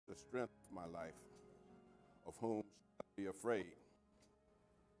the strength of my life, of whom shall I be afraid?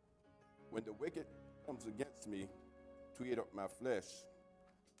 When the wicked comes against me to eat up my flesh,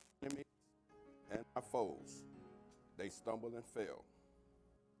 enemies and my foes, they stumble and fail.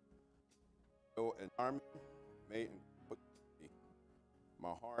 Though an army may encamp against me,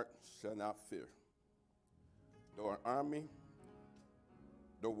 my heart shall not fear. Though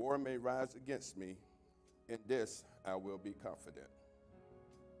the war may rise against me, in this I will be confident.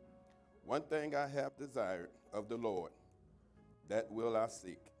 One thing I have desired of the Lord, that will I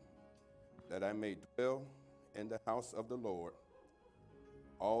seek, that I may dwell in the house of the Lord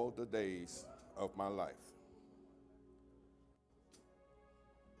all the days of my life,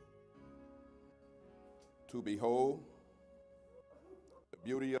 to behold the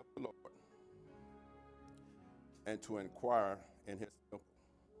beauty of the Lord, and to inquire in his temple.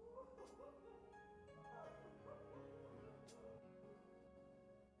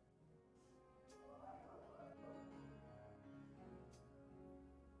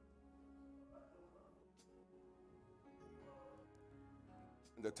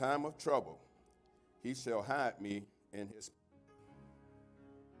 In the time of trouble, he shall hide me in his.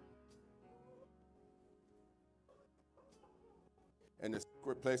 In the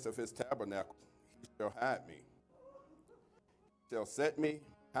secret place of his tabernacle, he shall hide me. He shall set me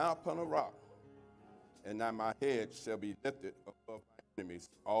high upon a rock, and now my head shall be lifted above my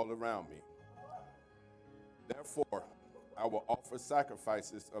enemies all around me. Therefore, I will offer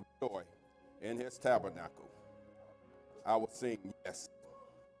sacrifices of joy in his tabernacle. I will sing, yes,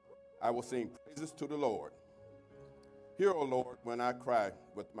 I will sing praises to the Lord. Hear, O Lord, when I cry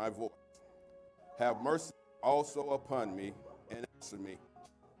with my voice. Have mercy also upon me and answer me.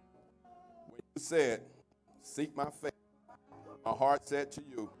 When you said, seek my face, my heart said to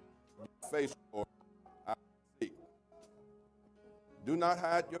you, your face, Lord, I will seek. Do not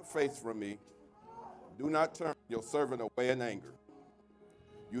hide your face from me. Do not turn your servant away in anger.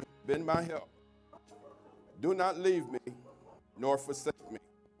 You have been my help. Do not leave me, nor forsake me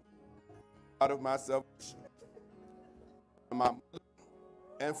out of my salvation. When my mother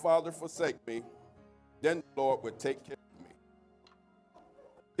and father forsake me, then the Lord will take care of me.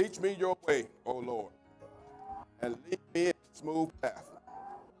 Teach me your way, O Lord, and lead me in a smooth path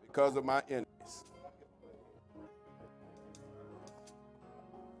because of my enemies.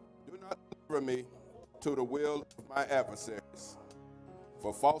 Do not deliver me to the will of my adversaries,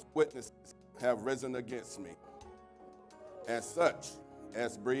 for false witnesses have risen against me, and such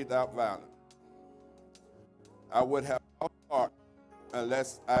as breathe out violence. I would have lost heart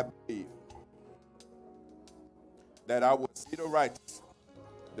unless I believed that I would see the righteous,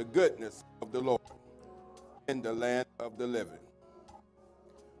 the goodness of the Lord in the land of the living.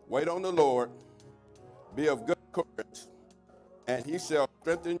 Wait on the Lord, be of good courage, and he shall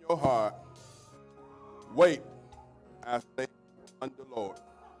strengthen your heart. Wait, I say, on the Lord.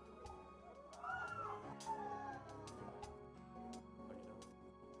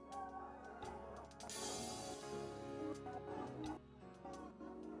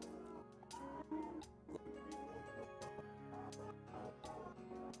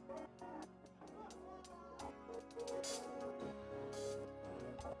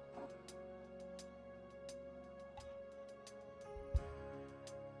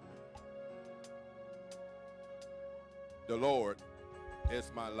 The Lord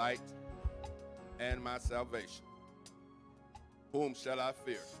is my light and my salvation. Whom shall I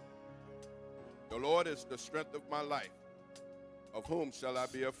fear? The Lord is the strength of my life. Of whom shall I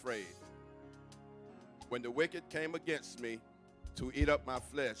be afraid? When the wicked came against me to eat up my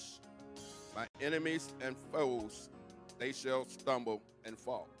flesh, my enemies and foes, they shall stumble and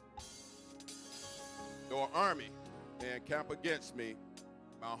fall. Though an army may encamp against me,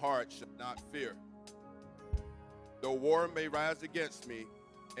 my heart shall not fear. Though war may rise against me,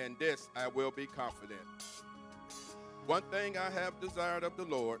 in this I will be confident. One thing I have desired of the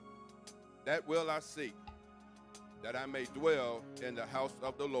Lord, that will I seek, that I may dwell in the house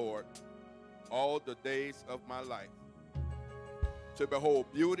of the Lord all the days of my life, to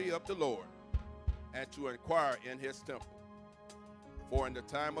behold beauty of the Lord, and to inquire in his temple. For in the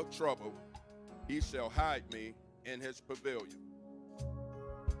time of trouble he shall hide me in his pavilion.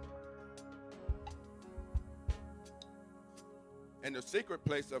 In the secret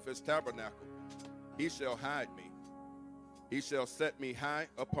place of his tabernacle he shall hide me. He shall set me high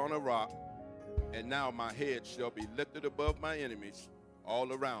upon a rock, and now my head shall be lifted above my enemies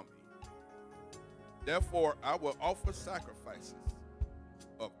all around me. Therefore I will offer sacrifices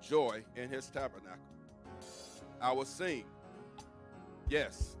of joy in his tabernacle. I will sing,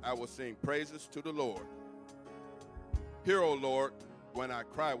 yes, I will sing praises to the Lord. Hear, O Lord, when I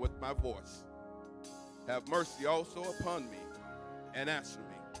cry with my voice. Have mercy also upon me and answer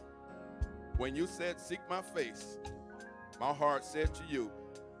me. When you said, seek my face, my heart said to you,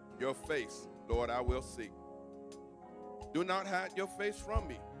 your face, Lord, I will seek. Do not hide your face from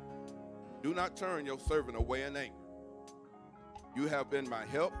me. Do not turn your servant away in anger. You have been my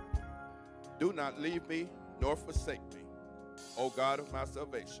help. Do not leave me nor forsake me, O God of my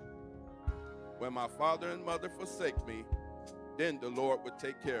salvation. When my father and mother forsake me, then the Lord would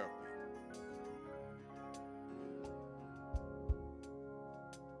take care of me.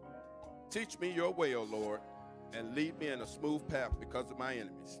 Teach me your way, O Lord, and lead me in a smooth path because of my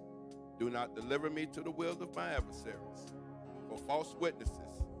enemies. Do not deliver me to the will of my adversaries, for false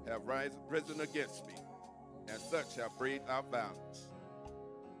witnesses have risen against me, and such have breathed out violence.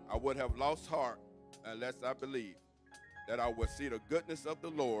 I would have lost heart unless I believed that I would see the goodness of the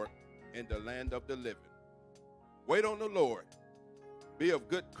Lord in the land of the living. Wait on the Lord. Be of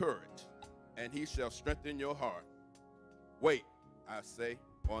good courage, and he shall strengthen your heart. Wait, I say,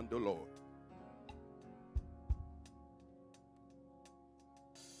 on the Lord.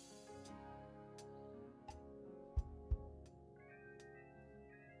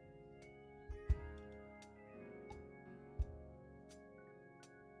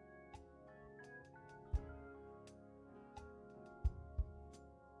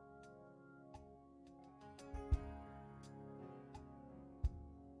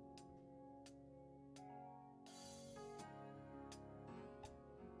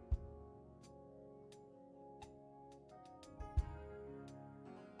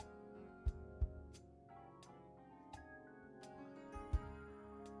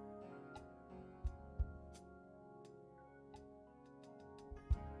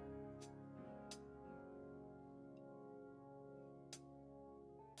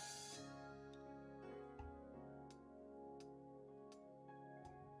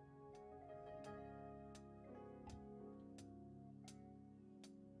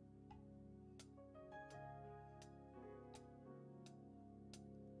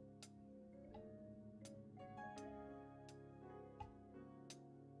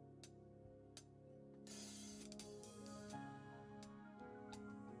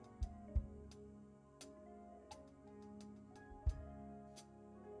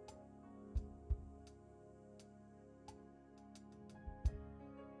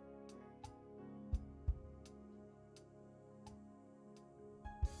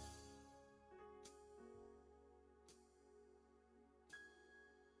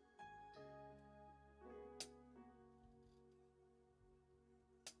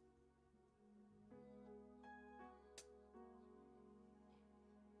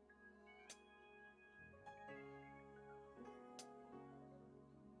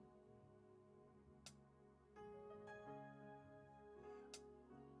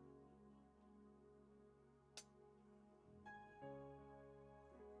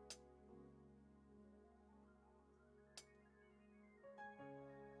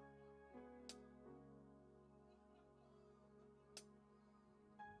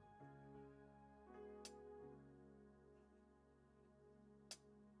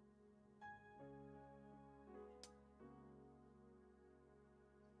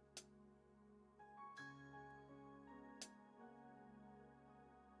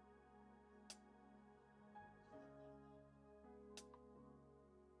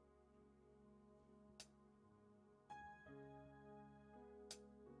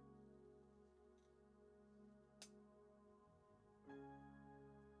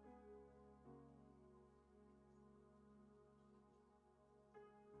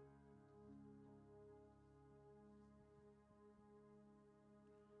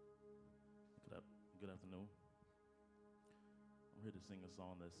 Good afternoon. I'm here to sing a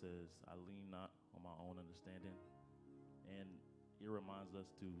song that says, I lean not on my own understanding. And it reminds us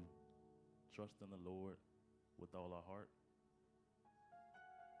to trust in the Lord with all our heart.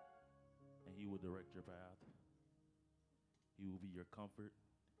 And he will direct your path. He will be your comfort.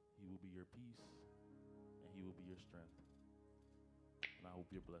 He will be your peace. And he will be your strength. And I hope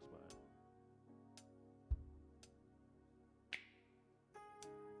you're blessed by it.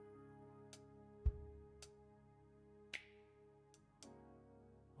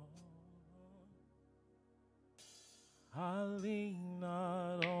 I lean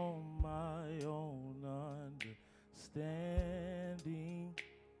not on my own understanding.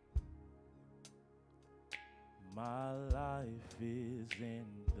 My life is in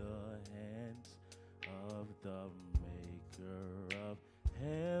the hands of the maker of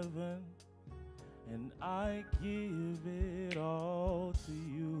heaven, and I give it all to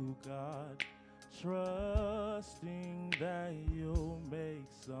you, God, trusting that you'll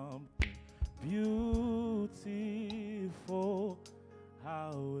something beautiful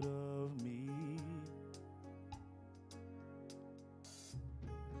out of me.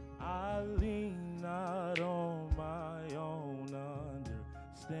 I lean not on my own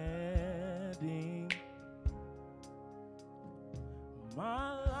understanding.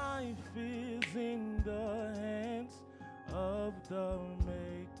 My life is in the hands of the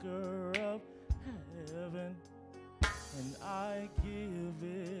maker of heaven, and I give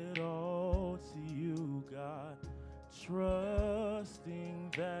it all to you, God,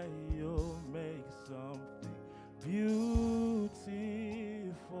 trusting that you'll make something beautiful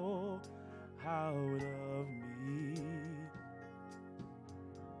out of me.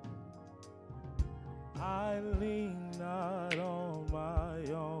 I lean not on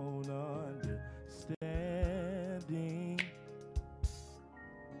my own understanding.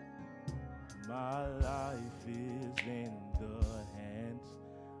 My life is in the hands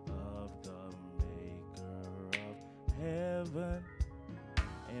of the maker of heaven,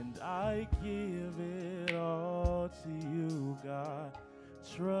 and I give it all to you, God,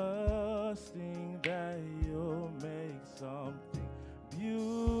 trusting that you'll make something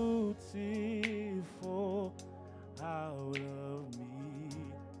beautiful out of me.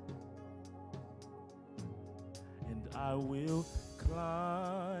 And I will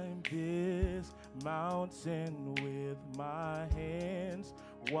climb this mountain with my hands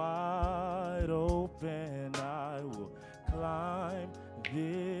wide open. I will climb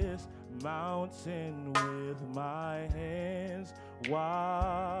this mountain with my hands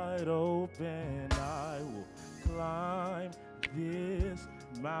wide open. I will climb this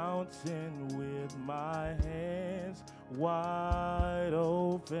mountain with my hands wide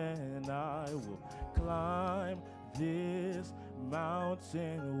open. I will climb this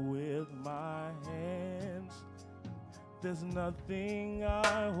mountain with my hands. There's nothing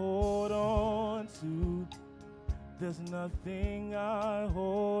I hold on to. There's nothing I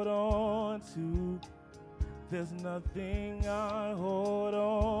hold on to. There's nothing I hold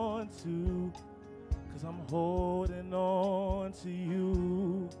on to, 'cause I'm holding on to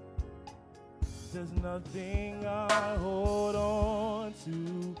you. There's nothing I hold on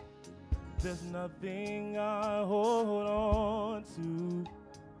to. There's nothing I hold on to.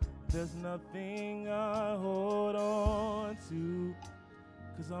 There's nothing I hold on to,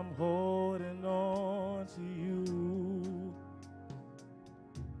 'cause I'm holding on to you.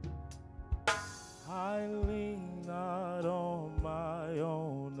 I lean not on my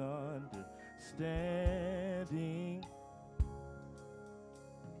own understanding.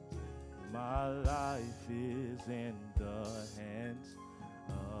 My life is in the hands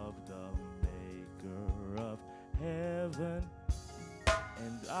of the maker of heaven,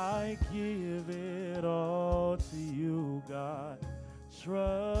 and I give it all to you, God,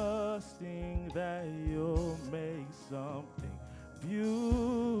 trusting that you'll make something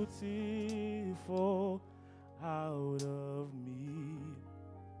beautiful out of me.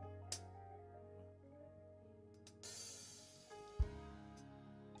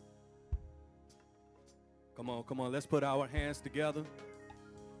 Come on, let's put our hands together.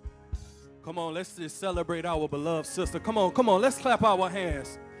 Come on, let's just celebrate our beloved sister. Come on, let's clap our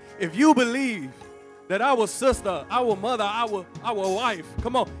hands. If you believe that our sister, our mother, our wife,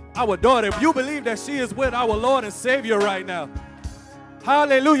 come on, our daughter, if you believe that she is with our Lord and Savior right now,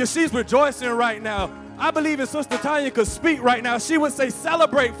 hallelujah, she's rejoicing right now. I believe if Sister Tonya could speak right now, she would say,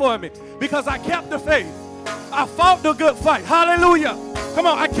 celebrate for me, because I kept the faith. I fought the good fight. Hallelujah. Come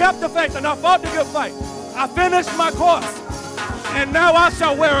on, I kept the faith and I fought the good fight. I finished my course, and now I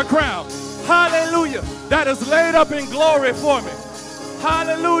shall wear a crown. Hallelujah. That is laid up in glory for me.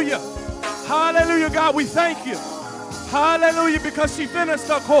 Hallelujah. Hallelujah, God, we thank you. Hallelujah, because she finished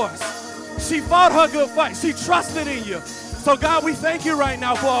her course. She fought her good fight. She trusted in you. So, God, we thank you right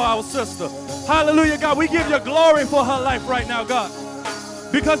now for our sister. Hallelujah, God, we give you glory for her life right now, God.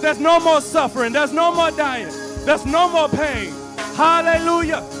 Because there's no more suffering. There's no more dying. There's no more pain.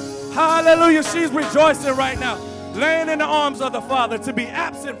 Hallelujah. Hallelujah. She's rejoicing right now, laying in the arms of the Father. To be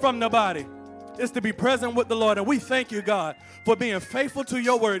absent from the body is to be present with the Lord. And we thank you, God, for being faithful to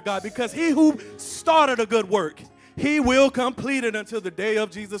your word, God, because he who started a good work, he will complete it until the day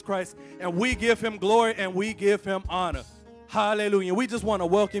of Jesus Christ. And we give him glory and we give him honor. Hallelujah. We just want to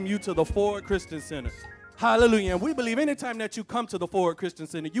welcome you to the Forward Christian Center. Hallelujah. And we believe anytime that you come to the Forward Christian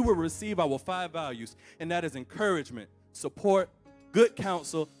Center, you will receive our 5 values, and that is encouragement, support, good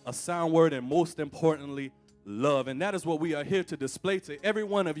counsel, a sound word, and most importantly, love. And that is what we are here to display to every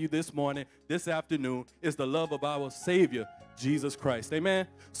one of you this morning, this afternoon, is the love of our Savior, Jesus Christ. Amen.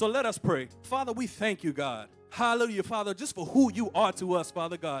 So let us pray. Father, we thank you, God. Hallelujah, Father, just for who you are to us,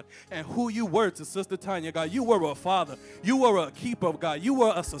 Father God, and who you were to Sister Tonya, God. You were a father. You were a keeper, God. You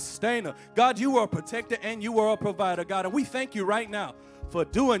were a sustainer. God, you were a protector and you were a provider, God. And we thank you right now for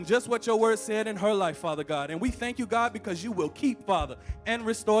doing just what your word said in her life, Father God. And we thank you, God, because you will keep, Father, and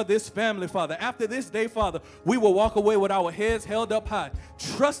restore this family, Father. After this day, Father, we will walk away with our heads held up high,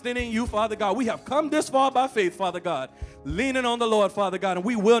 trusting in you, Father God. We have come this far by faith, Father God, leaning on the Lord, Father God, and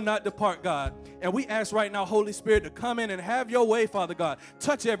we will not depart, God. And we ask right now, Holy Spirit, to come in and have your way, Father God.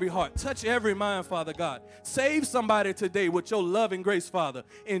 Touch every heart, touch every mind, Father God. Save somebody today with your love and grace, Father.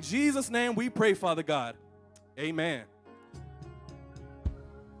 In Jesus' name we pray, Father God. Amen.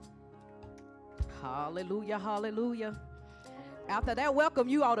 Hallelujah, hallelujah. After that welcome,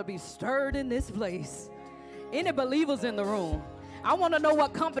 you ought to be stirred in this place. Any believers in the room? I want to know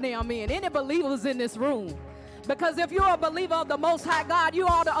what company I'm in. Any believers in this room? Because if you're a believer of the Most High God, you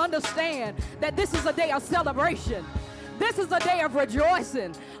ought to understand that this is a day of celebration. This is a day of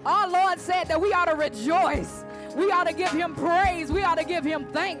rejoicing. Our Lord said that we ought to rejoice. We ought to give him praise. We ought to give him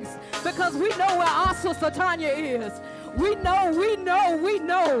thanks because we know where our sister Tonya is. We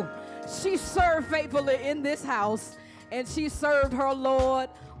know. She served faithfully in this house, and she served her Lord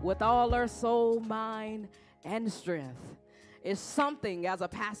with all her soul, mind, and strength. It's something as a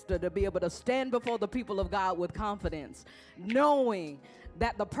pastor to be able to stand before the people of God with confidence, knowing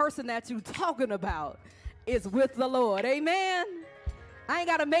that the person that you're talking about is with the Lord. Amen? I ain't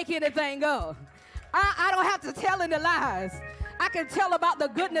got to make anything up. I don't have to tell any lies. I can tell about the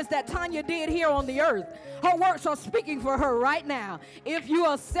goodness that Tonya did here on the earth. Her works are speaking for her right now. If you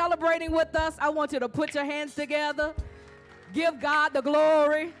are celebrating with us, I want you to put your hands together. Give God the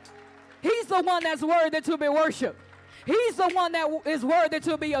glory. He's the one that's worthy to be worshiped. He's the one that is worthy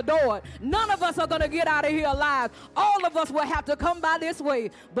to be adored. None of us are going to get out of here alive. All of us will have to come by this way.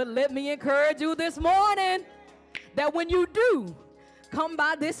 But let me encourage you this morning that when you do come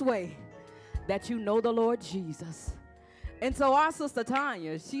by this way, that you know the Lord Jesus. And so our sister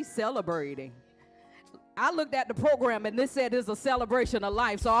Tonya, she's celebrating. I looked at the program and this said it's a celebration of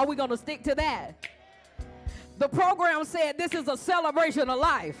life. So are we going to stick to that? The program said this is a celebration of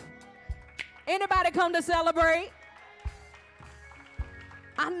life. Anybody come to celebrate?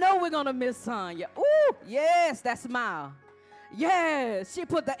 I know we're going to miss Tonya. Ooh, yes, that smile. Yes, she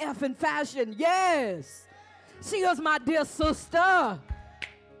put the F in fashion. Yes, she is my dear sister.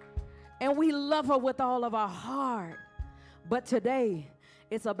 And we love her with all of our heart. But today,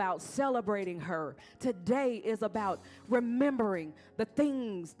 it's about celebrating her. Today is about remembering the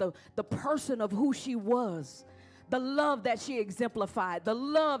things, the person of who she was, the love that she exemplified, the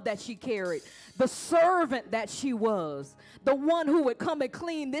love that she carried, the servant that she was, the one who would come and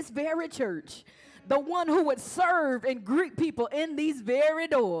clean this very church, the one who would serve and greet people in these very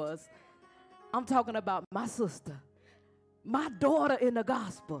doors. I'm talking about my sister, my daughter in the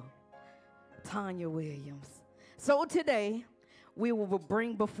gospel, Tonya Williams. So today, we will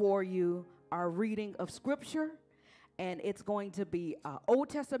bring before you our reading of Scripture, and it's going to be an Old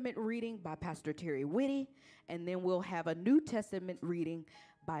Testament reading by Pastor Terry Whitty, and then we'll have a New Testament reading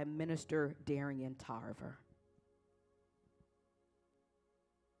by Minister Darian Tarver.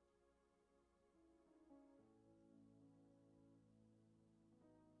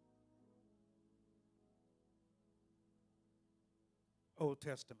 Old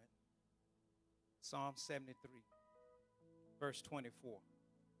Testament, Psalm 73, verse 24.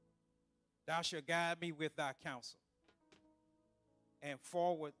 Thou shalt guide me with thy counsel, and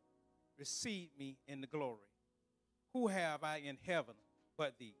forward receive me in the glory. Who have I in heaven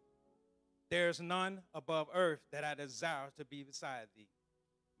but thee? There is none above earth that I desire to be beside thee.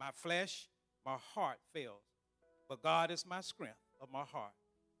 My flesh, my heart fails, but God is my strength of my heart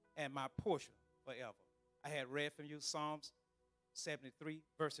and my portion forever. I had read from you Psalms 73,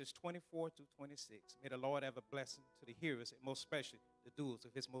 verses 24 to 26. May the Lord have a blessing to the hearers, and most especially the doers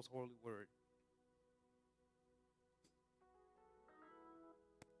of his most holy word.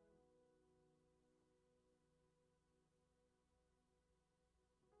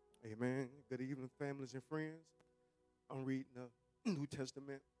 Amen. Good evening, families and friends. I'm reading the New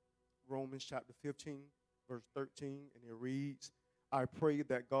Testament, Romans chapter 15, verse 13, and it reads, I pray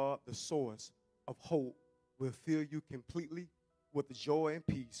that God, the source of hope, will fill you completely with joy and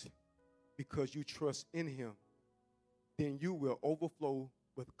peace because you trust in him. Then you will overflow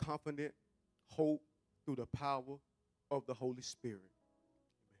with confident hope through the power of the Holy Spirit.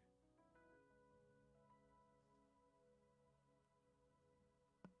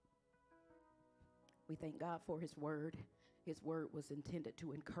 We thank God for his word. His word was intended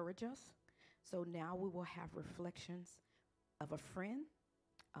to encourage us. So now we will have reflections of a friend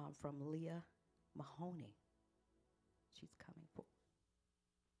from Leah Mahoney. She's coming for.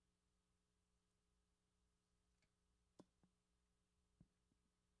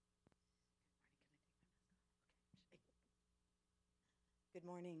 Good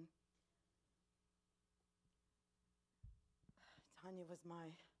morning. Tonya was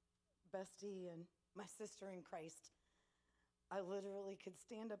my bestie and my sister in Christ. I literally could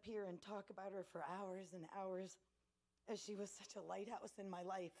stand up here and talk about her for hours and hours, as she was such a lighthouse in my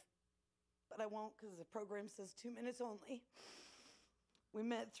life. But I won't, because the program says 2 minutes only. We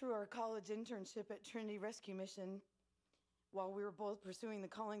met through our college internship at Trinity Rescue Mission while we were both pursuing the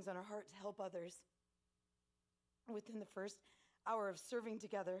callings on our heart to help others. Within the first hour of serving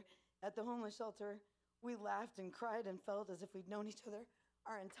together at the homeless shelter, we laughed and cried and felt as if we'd known each other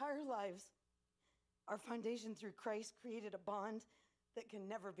our entire lives. Our foundation through Christ created a bond that can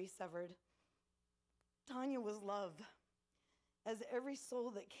never be severed. Tonya was love, as every soul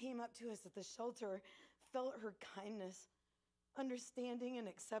that came up to us at the shelter felt her kindness, understanding, and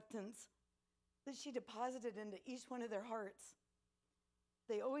acceptance that she deposited into each one of their hearts.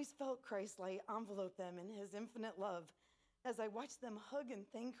 They always felt Christ's light envelope them in his infinite love as I watched them hug and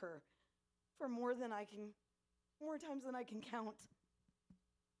thank her for more times than I can count.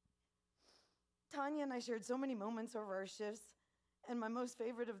 Tonya and I shared so many moments over our shifts, and my most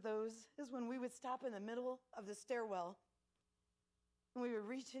favorite of those is when we would stop in the middle of the stairwell and we would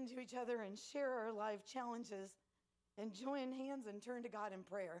reach into each other and share our life challenges and join hands and turn to God in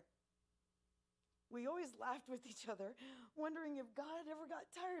prayer. We always laughed with each other, wondering if God ever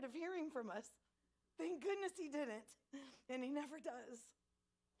got tired of hearing from us. Thank goodness he didn't, and he never does.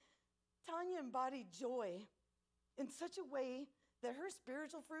 Tonya embodied joy in such a way that her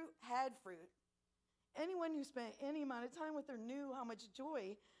spiritual fruit had fruit. Anyone who spent any amount of time with her knew how much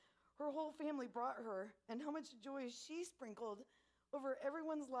joy her whole family brought her and how much joy she sprinkled over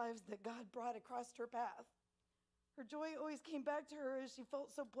everyone's lives that God brought across her path. Her joy always came back to her as she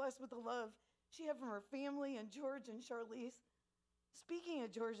felt so blessed with the love she had from her family and George and Charlize. Speaking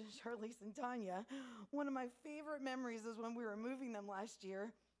of George and Charlize and Tonya, one of my favorite memories is when we were moving them last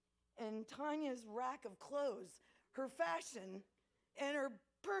year, and Tanya's rack of clothes, her fashion, and her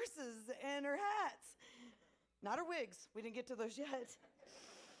purses and her hats. Not her wigs. We didn't get to those yet.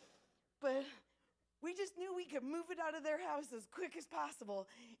 But we just knew we could move it out of their house as quick as possible,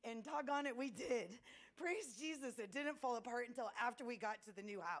 and doggone it, we did. Praise Jesus, it didn't fall apart until after we got to the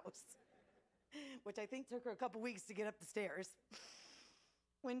new house, which I think took her a couple weeks to get up the stairs.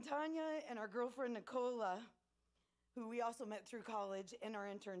 When Tonya and our girlfriend Nicola, who we also met through college in our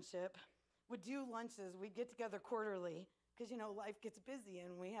internship, would do lunches, we'd get together quarterly, because life gets busy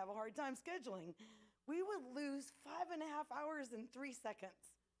and we have a hard time scheduling. We would lose 5.5 hours in 3 seconds.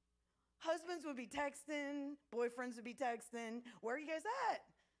 Husbands would be texting, boyfriends would be texting, where are you guys at?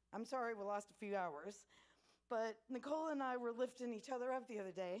 I'm sorry, we lost a few hours. But Nicole and I were lifting each other up the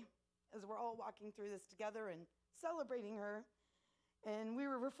other day as we're all walking through this together and celebrating her. And we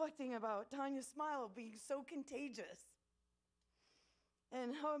were reflecting about Tanya's smile being so contagious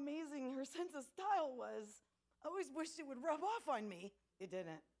and how amazing her sense of style was. I always wished it would rub off on me. It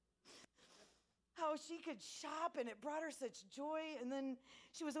didn't. How she could shop and it brought her such joy, and then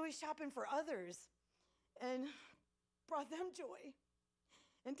she was always shopping for others and brought them joy.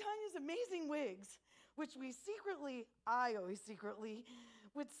 And Tanya's amazing wigs, which I always secretly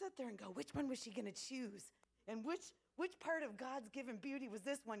would sit there and go, which one was she gonna choose? And which part of God's given beauty was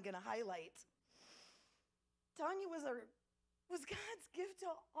this one gonna highlight? Tonya was God's gift to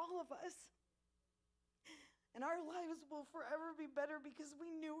all of us. And our lives will forever be better because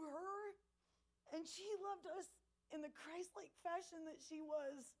we knew her and she loved us in the Christ-like fashion that she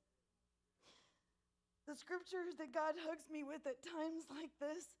was. The scripture that God hugs me with at times like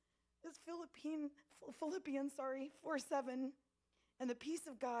this is Philippians 4:7. And the peace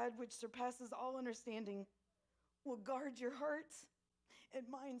of God, which surpasses all understanding, will guard your hearts and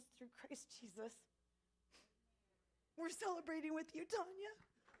minds through Christ Jesus. We're celebrating with you, Tonya.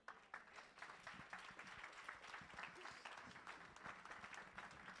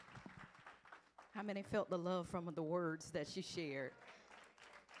 How many felt the love from the words that she shared?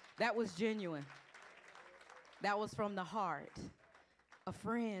 That was genuine. That was from the heart. A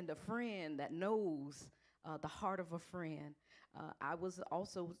friend that knows the heart of a friend. I was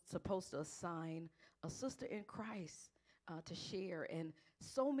also supposed to assign a sister in Christ to share, and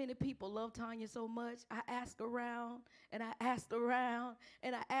so many people love Tonya so much. I asked around, and I asked around,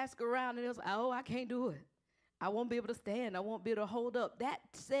 and I asked around, and it was like, oh, I can't do it. I won't be able to stand. I won't be able to hold up. That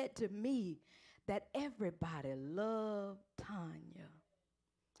said to me that everybody loved Tonya.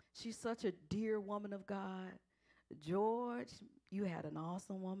 She's such a dear woman of God, George, you had an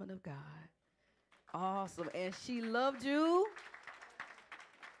awesome woman of God. Awesome. And she loved you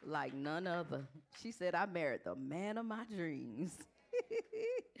like none other. She said, I married the man of my dreams.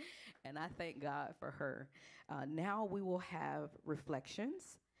 And I thank God for her. Now we will have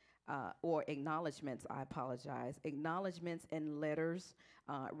reflections or acknowledgments. I apologize. Acknowledgments and letters,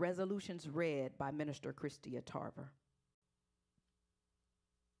 resolutions read by Minister Christia Tarver.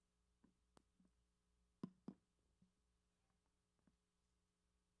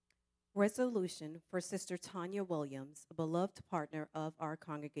 Resolution for Sister Tonya Williams, a beloved partner of our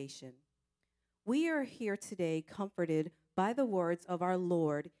congregation. We are here today comforted by the words of our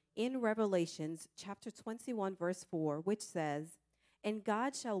Lord in Revelations chapter 21, verse 4, which says, "And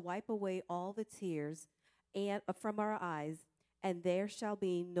God shall wipe away all the tears and from our eyes, and there shall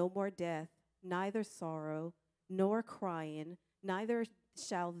be no more death, neither sorrow, nor crying, neither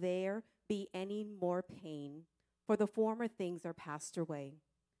shall there be any more pain, for the former things are passed away."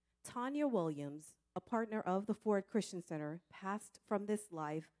 Tonya Williams, a partner of the Ford Christian Center, passed from this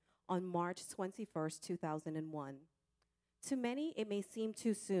life on March 21st, 2001. To many, it may seem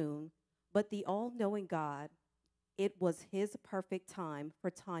too soon, but the all-knowing God, it was his perfect time for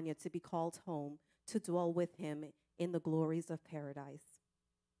Tonya to be called home to dwell with him in the glories of paradise.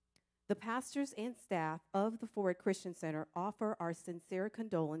 The pastors and staff of the Ford Christian Center offer our sincere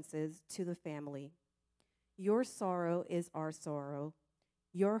condolences to the family. Your sorrow is our sorrow.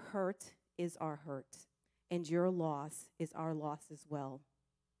 Your hurt is our hurt, and your loss is our loss as well.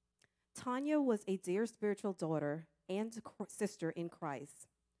 Tonya was a dear spiritual daughter and sister in Christ.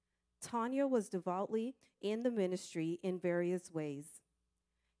 Tonya was devoutly in the ministry in various ways.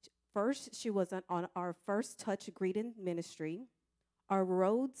 First, she was on our First Touch Greeting ministry, our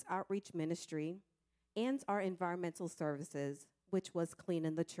Roads Outreach ministry, and our environmental services, which was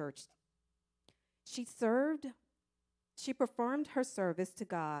cleaning the church. She performed her service to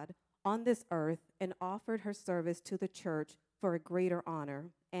God on this earth and offered her service to the church for a greater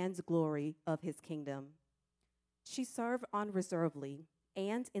honor and glory of his kingdom. She served unreservedly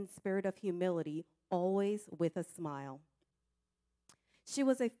and in spirit of humility, always with a smile. She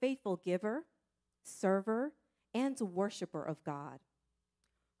was a faithful giver, server, and worshiper of God.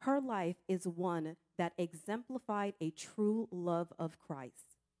 Her life is one that exemplified a true love of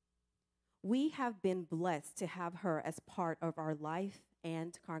Christ. We have been blessed to have her as part of our life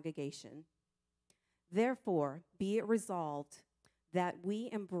and congregation. Therefore, be it resolved that we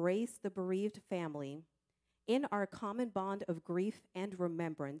embrace the bereaved family in our common bond of grief and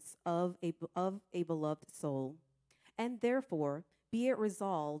remembrance of a beloved soul. And therefore, be it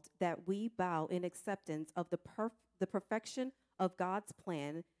resolved that we bow in acceptance of the perfection of God's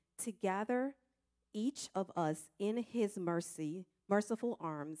plan to gather each of us in his merciful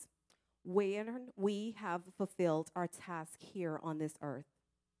arms, when we have fulfilled our task here on this earth.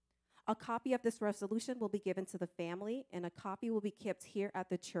 A copy of this resolution will be given to the family, and a copy will be kept here at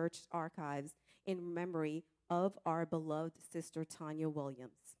the church archives in memory of our beloved sister Tonya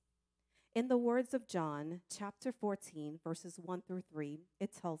Williams. In the words of John, chapter 14, verses 1 through 3,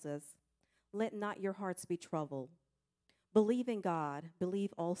 it tells us, "Let not your hearts be troubled. Believe in God,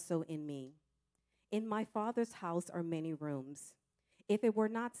 believe also in me. In my Father's house are many rooms. If it were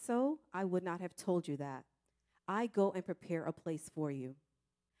not so, I would not have told you that. I go and prepare a place for you.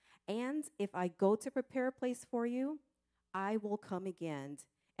 And if I go to prepare a place for you, I will come again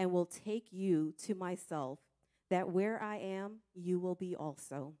and will take you to myself, that where I am, you will be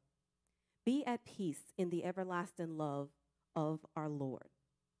also. Be at peace in the everlasting love of our Lord."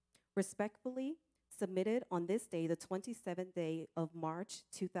 Respectfully submitted on this day, the 27th day of March,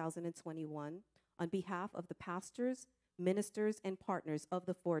 2021, on behalf of the pastors, ministers, and partners of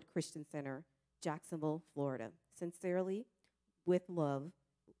the Ford Christian Center, Jacksonville, Florida. Sincerely, with love,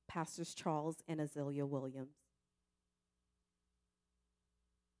 Pastors Charles and Azealia Williams.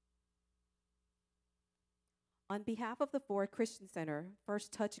 On behalf of the Ford Christian Center,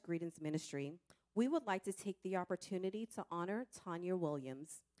 First Touch Greetings Ministry, we would like to take the opportunity to honor Tonya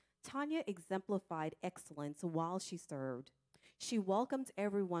Williams. Tonya exemplified excellence while she served. She welcomed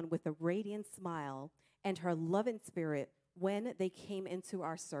everyone with a radiant smile and her loving spirit when they came into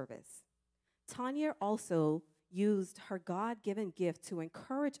our service. Tonya also used her God-given gift to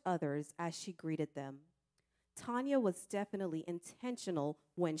encourage others as she greeted them. Tonya was definitely intentional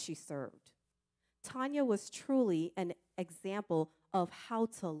when she served. Tonya was truly an example of how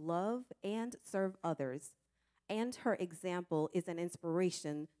to love and serve others, and her example is an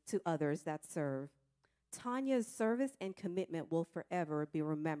inspiration to others that serve. Tonya's service and commitment will forever be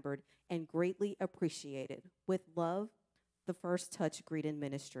remembered and greatly appreciated. With love, the First Touch Greeting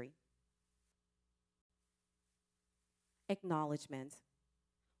Ministry. Acknowledgement.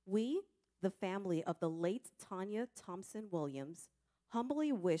 We, the family of the late Tonya Thompson Williams,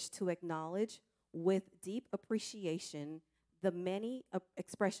 humbly wish to acknowledge with deep appreciation the many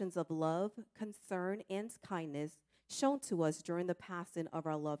expressions of love, concern, and kindness shown to us during the passing of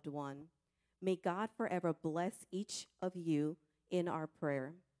our loved one. May God forever bless each of you in our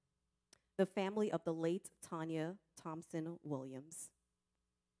prayer. The family of the late Tonya Thompson Williams.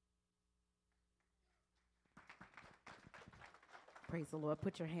 Praise the Lord.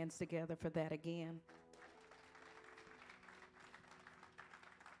 Put your hands together for that again.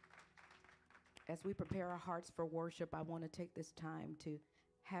 As we prepare our hearts for worship, I want to take this time to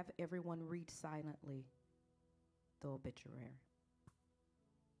have everyone read silently the obituary.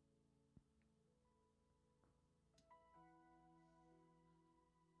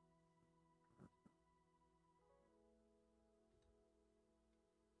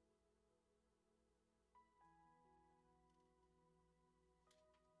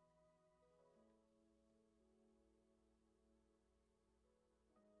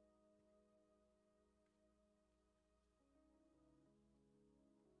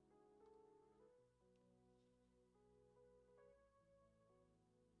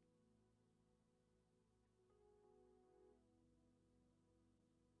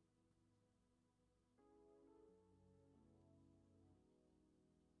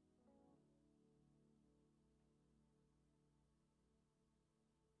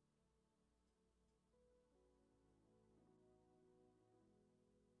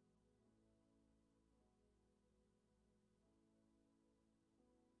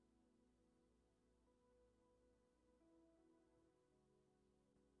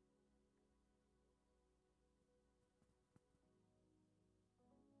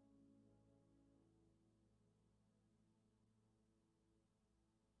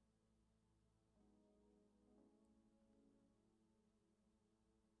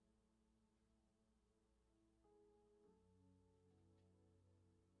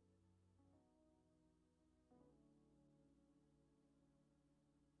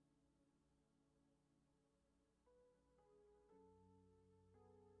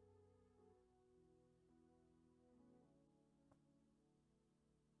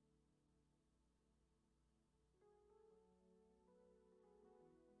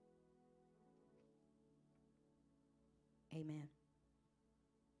 Amen.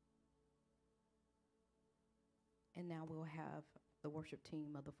 And now we'll have the worship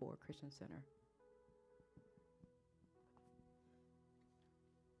team of the Ford Christian Center.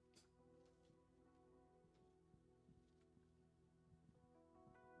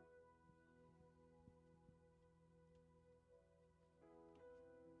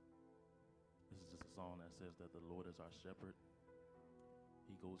 This is just a song that says that the Lord is our shepherd.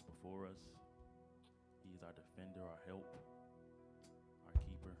 He goes before us. He is our defender, our help, our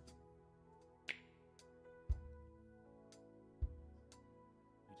keeper.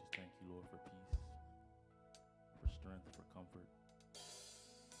 We just thank you, Lord, for peace, for strength, for comfort.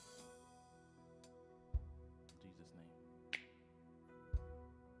 In Jesus' name.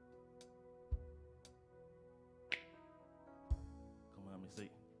 Come on, let me say.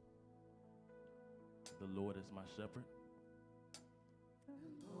 The Lord is my shepherd.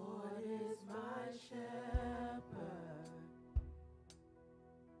 Lord is my shepherd.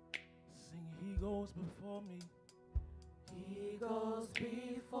 Sing, he goes before me. He goes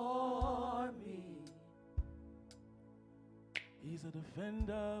before me. He's a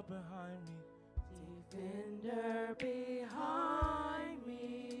defender behind me. Defender behind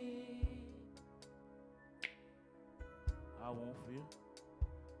me. I won't fear.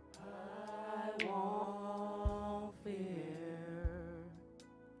 I won't fear.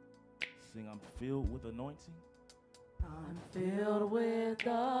 Sing, I'm filled with anointing. I'm filled with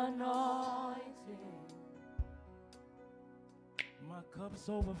anointing. My cup's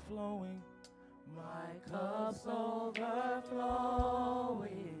overflowing. My cup's overflowing.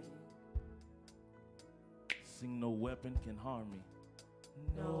 Sing, no weapon can harm me.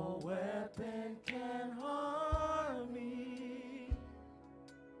 No weapon can harm me.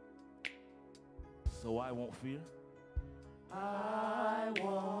 So I won't fear. I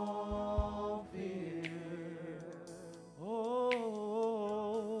won't fear. Oh,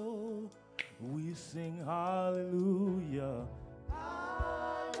 we sing hallelujah.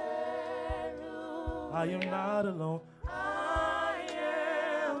 Hallelujah. I am not alone. I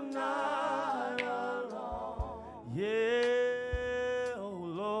am not alone. Yeah, oh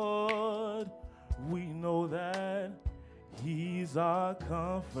Lord, we know that He's our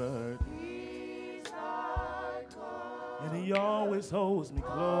comfort. He's our comfort. And He always holds me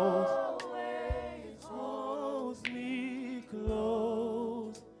close. Always holds me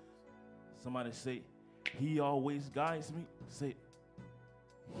Somebody say, He always guides me. Say it.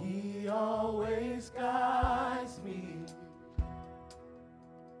 He always guides me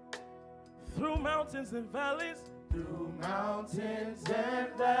Through mountains and valleys. through mountains and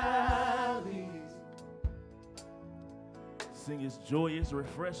valleys. Sing His joy is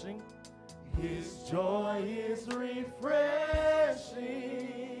refreshing. His joy is refreshing.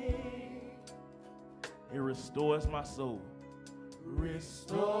 It restores my soul.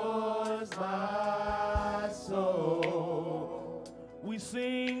 Restores my soul. We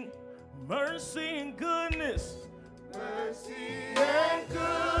sing mercy and goodness. Mercy and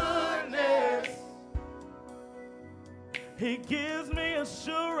goodness. He gives me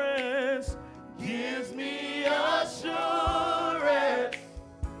assurance. Gives me assurance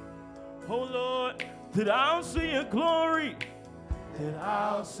Oh Lord, that I'll see your glory. that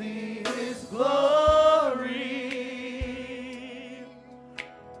I'll see His glory.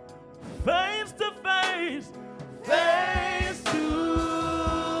 Face to face. Face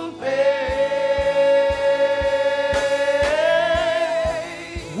to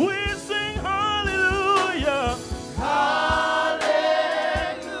face. We sing hallelujah. Hallelujah.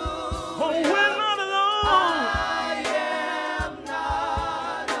 Oh, we're not alone. I am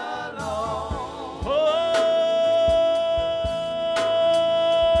not alone.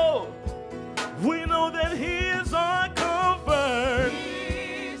 Oh, we know that He is our comfort.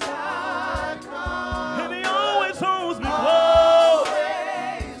 He's our comfort. And He always holds me close.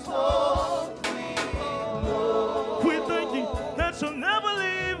 Always holds me close. We thank You that You'll never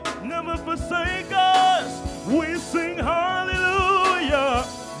leave, never forsake us. We sing hallelujah.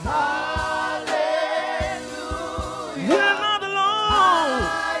 Hallelujah. We're not alone. I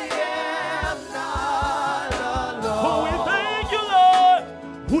am not alone. Oh, we thank You, Lord.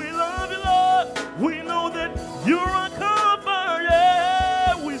 We love You, Lord. We know that You're our comfort.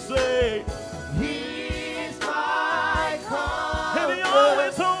 Yeah, we say, He's my comfort. and He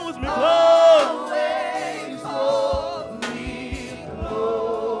always holds me close. Always holds me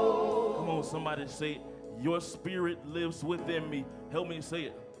close. Come on, somebody say, Your Spirit lives within me. Help me say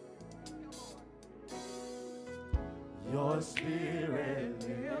it. Your Spirit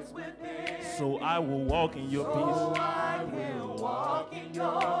lives within. So I will walk in Your So peace. I will walk in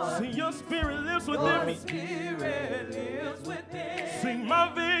your. Sing, Your Spirit lives within Your me. Spirit lives within. Sing, my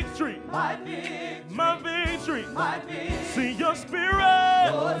victory. My victory. My victory. My victory. Sing, Your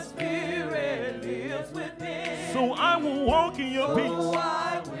Spirit. Your Spirit lives within. So I will walk in Your So peace.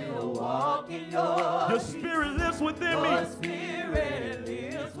 I will walk in your. Your Spirit lives within Your me. Spirit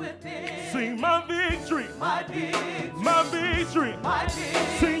lives within. Sing, my victory. My victory. My victory. My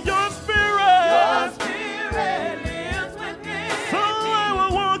victory. Sing, Your Your Spirit. Spirit lives within. So I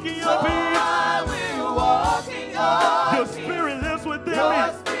will walk in So Your peace. I will walk in Your your. Spirit lives within Your me.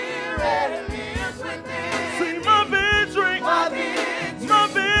 Spirit lives within. Sing, my victory. My victory. My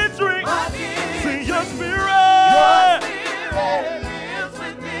victory. My victory. Sing, Your Your Spirit. Spirit lives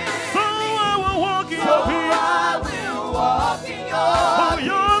within. So I will walk in So Your peace. I will walk in Oh, your.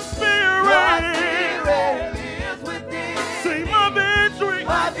 Your Your Spirit. Spirit lives within. Sing, my victory.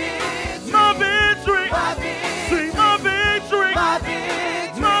 My victory. My victory. My victory. Sing, my victory. My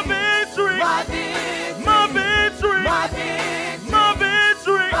victory. My victory. My victory. My victory. My victory. My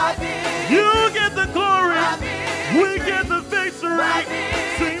victory. My victory. You get the glory. My victory. We get the victory. My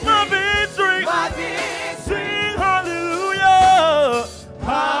victory. Sing, my victory. My victory. Sing hallelujah.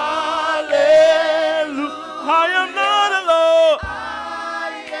 Hallelujah. I am not alone. I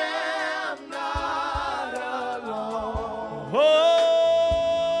am not alone.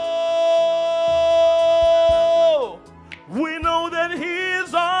 Oh, we know that He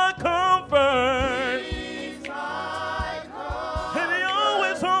is our comfort. He's my comfort. And He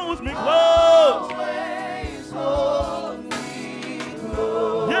always holds me close. Always hold me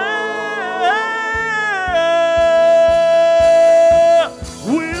close. Yeah.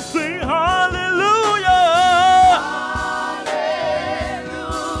 We sing hallelujah. Hallelujah.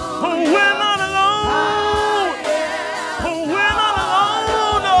 Oh, we're not alone. Oh, we're not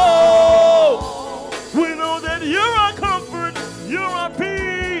alone. No. We know that You're our comfort. You're our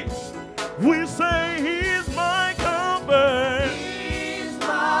peace. We say He's my comfort. He's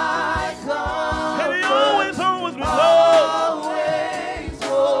my comfort. And He always holds me close. Always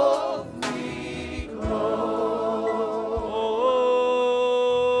hold me close.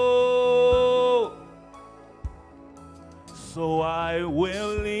 Oh, so I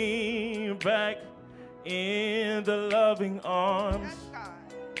will lean back in the loving arms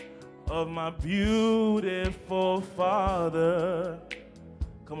of my beautiful Father.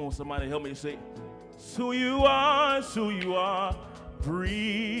 Come on, somebody help me say, it's who You are, it's who You are.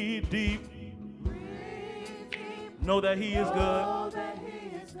 Breathe deep Know that he is good.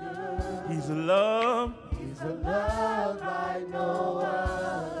 He's a love. He's a love like no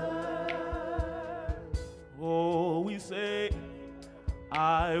other. Oh, we say,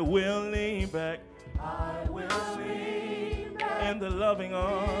 I will lean back I will lean back in the loving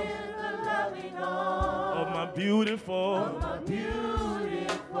arms in the loving arms of my beautiful, Father.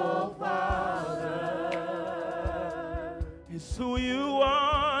 it's who you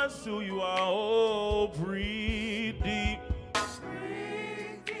are, it's who you are. Oh, breathe deep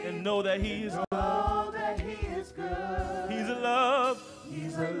and know that he is good. Know that he is good. He's a love.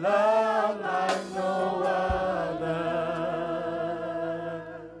 He's a love like no other.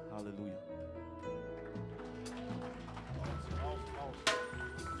 Hallelujah.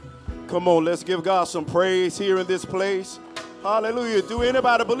 Come on, let's give God some praise here in this place. Hallelujah. Do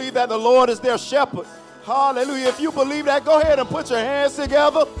anybody believe that the Lord is their shepherd? Hallelujah. If you believe that, go ahead and put your hands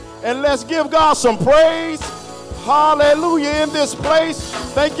together and let's give God some praise. Hallelujah in this place.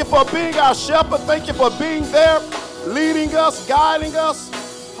 Thank you for being our shepherd. Thank you for being there, leading us, guiding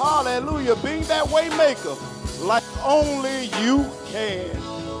us. Hallelujah. Being that way maker like only you can.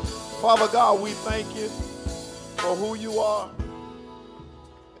 Father God, we thank you for who you are.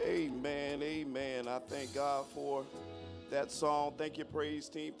 Amen, amen. I thank God for that song. Thank you, praise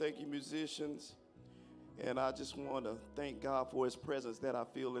team. Thank you, musicians. And I just want to thank God for his presence that I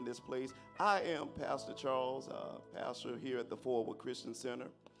feel in this place. I am Pastor Charles, pastor here at the Forward Christian Center.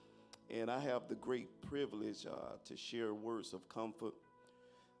 And I have the great privilege to share words of comfort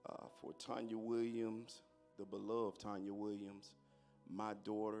for Tonya Williams, the beloved Tonya Williams, my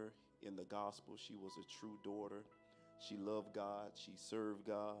daughter in the gospel. She was a true daughter. She loved God. She served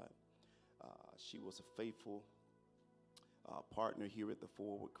God. She was a faithful partner here at the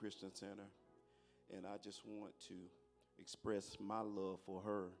Forward Christian Center. And I just want to express my love for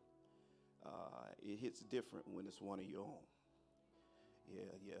her. It hits different when it's one of your own.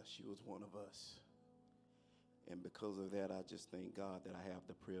 Yeah, she was one of us. And because of that, I just thank God that I have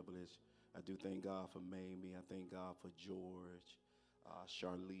the privilege. I do thank God for Mamie. I thank God for George,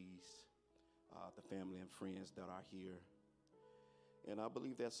 Charlize, the family and friends that are here. And I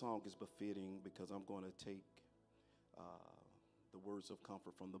believe that song is befitting because I'm going to take the words of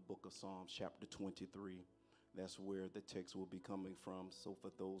comfort from the book of Psalms, chapter 23. That's where the text will be coming from. So for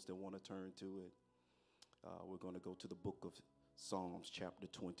those that want to turn to it, we're going to go to the book of Psalms, chapter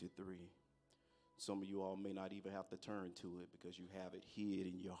 23. Some of you all may not even have to turn to it because you have it hid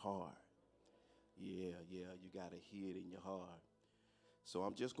in your heart. Yeah, you got it hid in your heart. So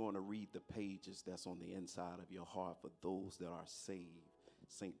I'm just going to read the pages that's on the inside of your heart for those that are saved,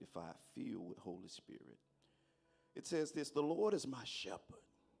 sanctified, filled with Holy Spirit. It says this: the Lord is my shepherd,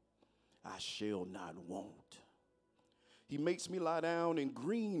 I shall not want. He makes me lie down in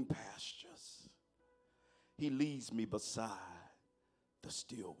green pastures. He leads me beside the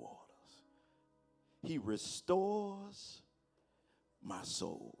still waters. He restores my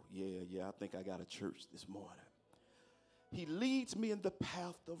soul. Yeah, I think I got a church this morning. He leads me in the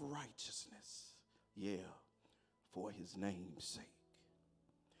path of righteousness. Yeah, for his name's sake.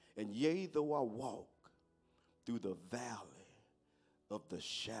 And yea, though I walk through the valley of the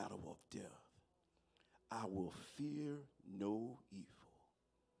shadow of death, I will fear no evil,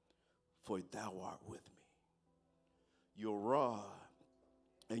 for thou art with me. Your rod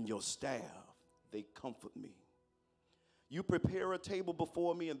and your staff, they comfort me. You prepare a table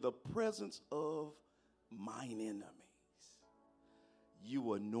before me in the presence of mine enemies.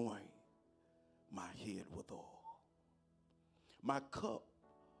 You anoint my head with oil. My cup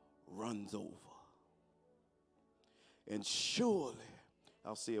runs over. And surely,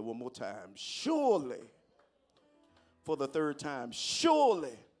 I'll say it one more time, surely, for the third time,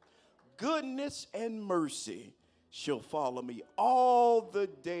 surely goodness and mercy shall follow me all the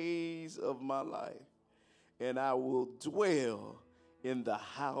days of my life, and I will dwell in the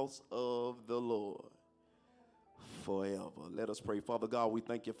house of the Lord forever. Let us pray. Father God, we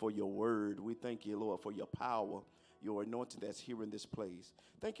thank you for your word. We thank you, Lord, for your power, your anointing that's here in this place.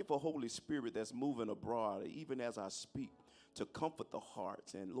 Thank you for Holy Spirit that's moving abroad, even as I speak, to comfort the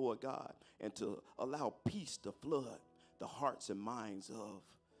hearts, and Lord God, and to allow peace to flood the hearts and minds of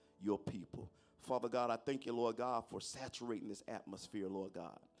your people. Father God, I thank you, Lord God, for saturating this atmosphere, Lord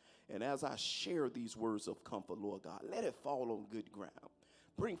God. And as I share these words of comfort, Lord God, let it fall on good ground.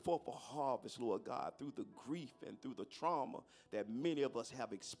 Bring forth a harvest, Lord God, through the grief and through the trauma that many of us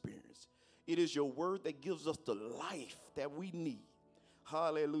have experienced. It is your word that gives us the life that we need,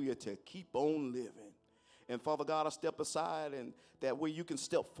 hallelujah, to keep on living. And Father God, I step aside, and that way you can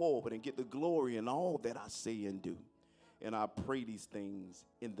step forward and get the glory in all that I say and do. And I pray these things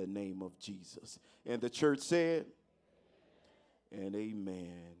in the name of Jesus. And the church said, and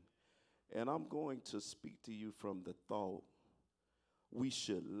amen. And I'm going to speak to you from the thought we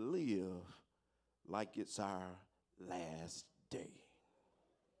should live like it's our last day.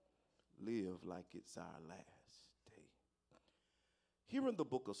 Live like it's our last day. Here in the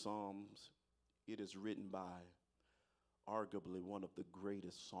book of Psalms, it is written by arguably one of the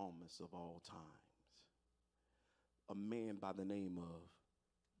greatest psalmists of all times, a man by the name of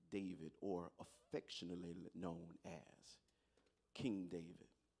David, or affectionately known as King David.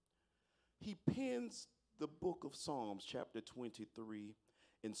 He pens the book of Psalms, chapter 23,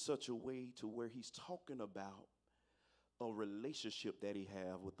 in such a way to where he's talking about a relationship that he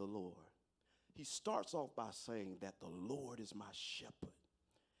have with the Lord. He starts off by saying that the Lord is my shepherd,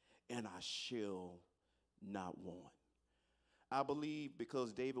 and I shall not want. I believe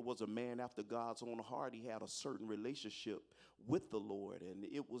because David was a man after God's own heart, he had a certain relationship with the Lord, and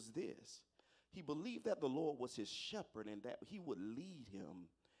it was this. He believed that the Lord was his shepherd and that he would lead him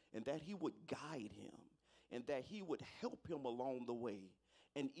and that he would guide him and that he would help him along the way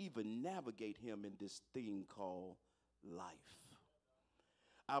and even navigate him in this thing called life.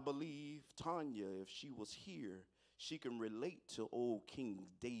 I believe Tonya, if she was here, she can relate to old King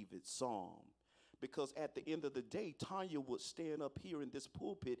David's psalm. Because at the end of the day, Tonya would stand up here in this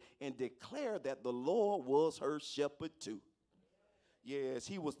pulpit and declare that the Lord was her shepherd too. Yes,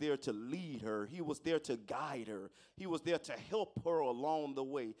 he was there to lead her. He was there to guide her. He was there to help her along the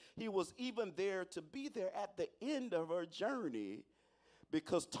way. He was even there to be there at the end of her journey,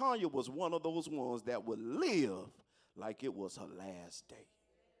 because Tonya was one of those ones that would live like it was her last day.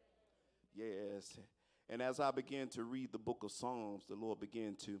 Yes. And as I began to read the book of Psalms, the Lord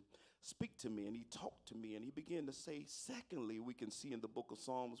began to speak to me, and he talked to me, and he began to say, secondly, we can see in the book of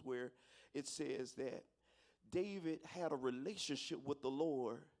Psalms where it says that David had a relationship with the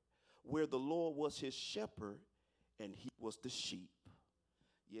Lord where the Lord was his shepherd and he was the sheep.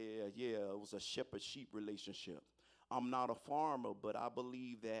 Yeah, it was a shepherd-sheep relationship. I'm not a farmer, but I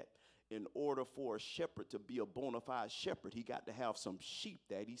believe that in order for a shepherd to be a bona fide shepherd, he got to have some sheep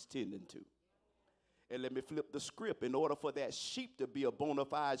that he's tending to. And let me flip the script. In order for that sheep to be a bona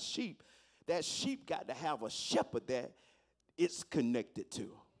fide sheep, that sheep got to have a shepherd that it's connected to.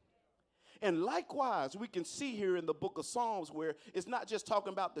 And likewise, we can see here in the book of Psalms where it's not just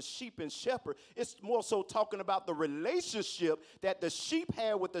talking about the sheep and shepherd. It's more so talking about the relationship that the sheep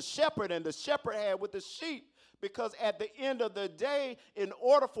had with the shepherd and the shepherd had with the sheep. Because at the end of the day, in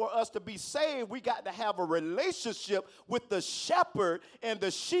order for us to be saved, we got to have a relationship with the shepherd, and the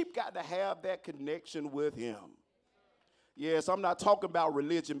sheep got to have that connection with him. Yes, I'm not talking about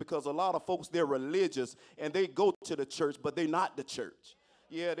religion, because a lot of folks, they're religious and they go to the church, but they're not the church.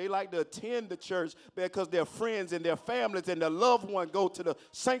 Yeah, they like to attend the church because their friends and their families and their loved ones go to the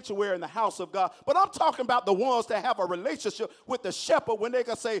sanctuary in the house of God. But I'm talking about the ones that have a relationship with the shepherd when they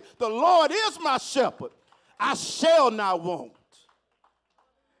can say, the Lord is my shepherd, I shall not want.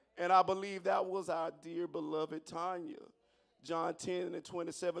 And I believe that was our dear beloved Tonya. John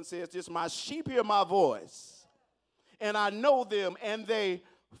 10:27 says, just my sheep hear my voice, and I know them, and they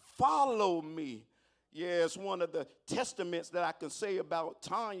follow me. Yes, one of the testaments that I can say about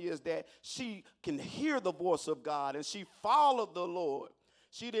Tonya is that she can hear the voice of God, and she followed the Lord.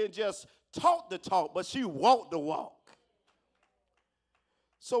 She didn't just talk the talk, but she walked the walk.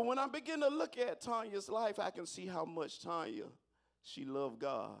 So when I begin to look at Tonya's life, I can see how much Tonya, she loved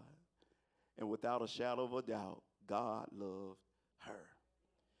God. And without a shadow of a doubt, God loved her.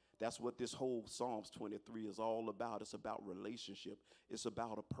 That's what this whole Psalms 23 is all about. It's about relationship. It's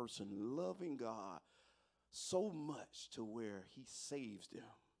about a person loving God so much to where he saves them.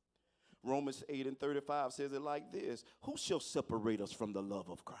 Romans 8:35 says it like this: who shall separate us from the love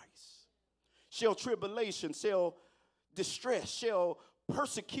of Christ? Shall tribulation, shall distress, shall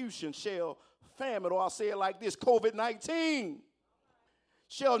persecution, shall famine, or I'll say it like this, COVID-19,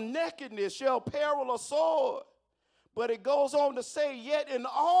 shall nakedness, shall peril or sword? But it goes on to say, yet in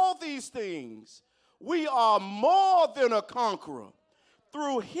all these things, we are more than a conqueror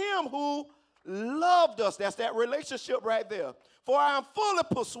through him who loved us. That's that relationship right there. For I am fully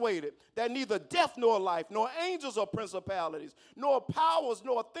persuaded that neither death nor life, nor angels or principalities, nor powers,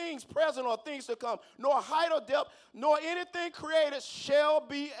 nor things present or things to come, nor height or depth, nor anything created shall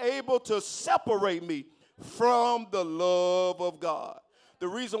be able to separate me from the love of God. The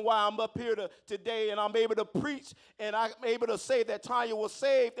reason why I'm up here today and I'm able to preach and I'm able to say that Tonya was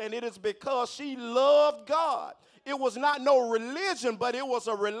saved, and it is because she loved God. It was not no religion, but it was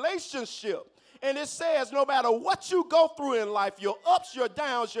a relationship. And it says no matter what you go through in life, your ups, your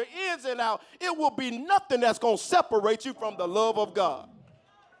downs, your ins and outs, it will be nothing that's going to separate you from the love of God.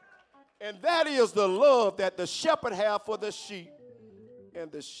 And that is the love that the shepherd had for the sheep.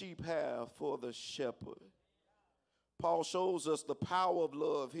 and the sheep have for the shepherd. Paul shows us the power of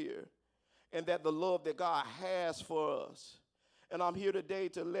love here, and that the love that God has for us. And I'm here today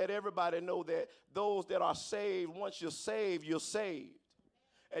to let everybody know that those that are saved, once you're saved, you're saved.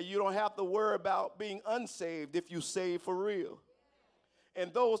 And you don't have to worry about being unsaved if you save for real.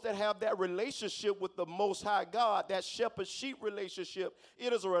 And those that have that relationship with the Most High God, that shepherd-sheep relationship,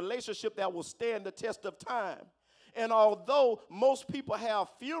 it is a relationship that will stand the test of time. And although most people have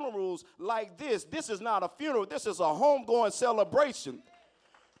funerals like this is not a funeral. This is a homegoing celebration.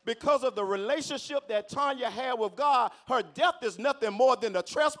 Because of the relationship that Tonya had with God, her death is nothing more than the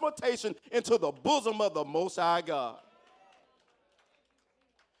transportation into the bosom of the Most High God.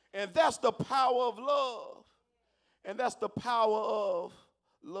 And that's the power of love. And that's the power of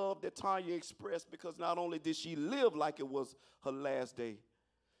love that Tonya expressed, because not only did she live like it was her last day,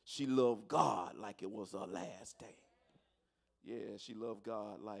 she loved God like it was her last day. Yeah, she loved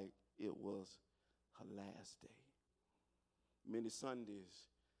God like it was her last day. Many Sundays,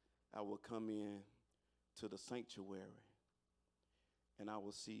 I would come in to the sanctuary, and I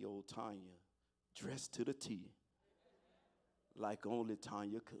would see old Tonya dressed to the T like only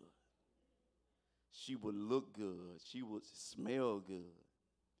Tonya could. She would look good. She would smell good.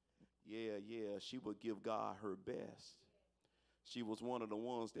 Yeah, she would give God her best. She was one of the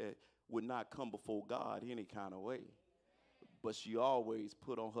ones that would not come before God any kind of way. But she always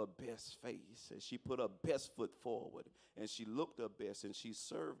put on her best face, and she put her best foot forward, and she looked her best, and she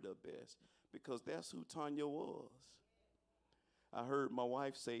served her best, because that's who Tonya was. I heard my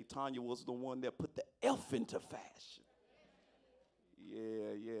wife say Tonya was the one that put the F into fashion.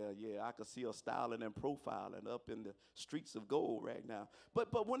 Yeah. I could see her styling and profiling up in the streets of gold right now.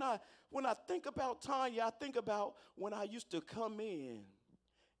 But when I think about Tonya, I think about when I used to come in,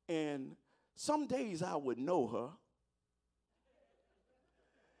 and some days I would know her,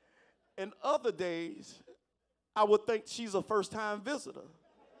 and other days I would think she's a first-time visitor.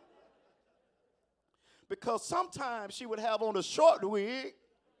 Because sometimes she would have on a short wig.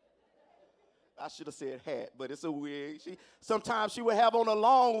 I should have said hat, but it's a wig. Sometimes she would have on a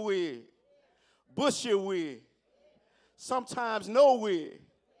long wig, bushy wig, sometimes no wig.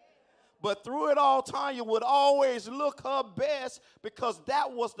 But through it all, Tonya would always look her best, because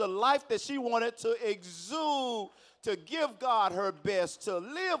that was the life that she wanted to exude, to give God her best, to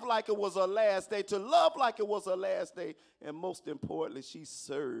live like it was her last day, to love like it was her last day, and most importantly, she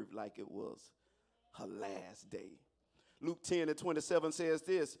served like it was her last day. Luke 10:27 says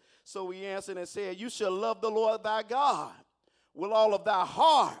this, so he answered and said, you shall love the Lord thy God with all of thy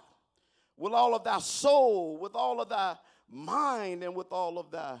heart, with all of thy soul, with all of thy mind, and with all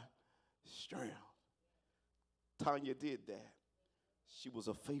of thy strength. Tonya did that. She was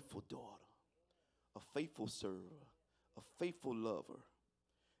a faithful daughter, a faithful server, a faithful lover.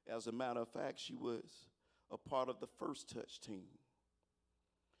 As a matter of fact, she was a part of the First Touch team.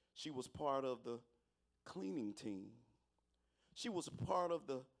 She was part of the cleaning team. She was a part of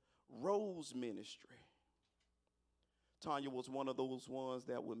the Rose Ministry. Tonya was one of those ones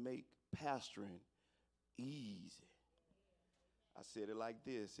that would make pastoring easy. I said it like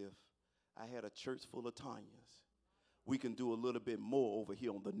this, if I had a church full of Tonyas, we can do a little bit more over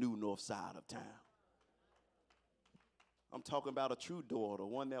here on the new north side of town. I'm talking about a true daughter,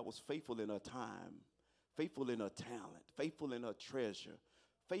 one that was faithful in her time, faithful in her talent, faithful in her treasure,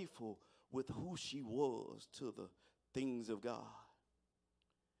 faithful with who she was to the things of God.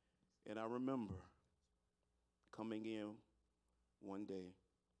 And I remember coming in one day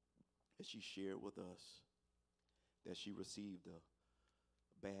and she shared with us that she received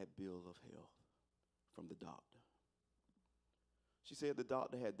a bad bill of health from the doctor. She said the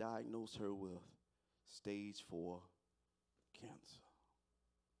doctor had diagnosed her with stage 4 cancer.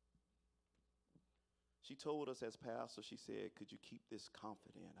 She told us as pastor, she said, could you keep this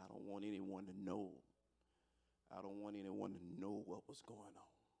confident? I don't want anyone to know. I don't want anyone to know what was going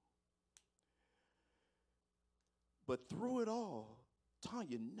on. But through it all,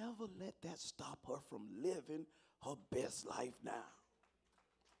 Tonya never let that stop her from living her best life now.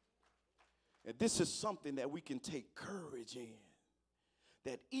 And this is something that we can take courage in.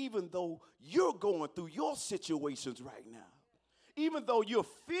 That even though you're going through your situations right now, even though you're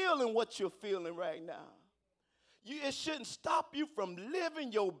feeling what you're feeling right now, it shouldn't stop you from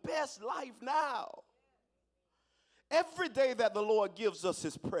living your best life now. Every day that the Lord gives us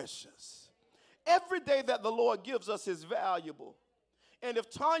is precious. Every day that the Lord gives us is valuable. And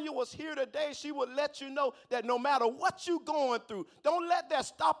if Tonya was here today, she would let you know that no matter what you're going through, don't let that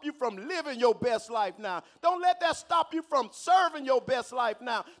stop you from living your best life now. Don't let that stop you from serving your best life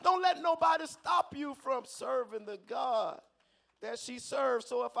now. Don't let nobody stop you from serving the God that she served.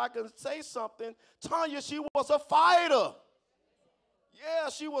 So if I can say something, Tonya, she was a fighter. Yeah,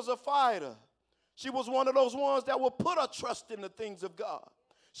 she was a fighter. She was one of those ones that will put her trust in the things of God.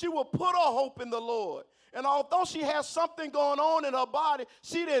 She will put her hope in the Lord. And although she has something going on in her body,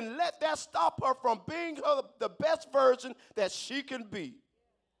 she didn't let that stop her from being the best version that she can be.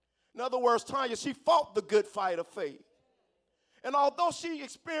 In other words, Tonya, she fought the good fight of faith. And although she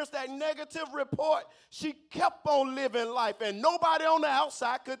experienced that negative report, she kept on living life, and nobody on the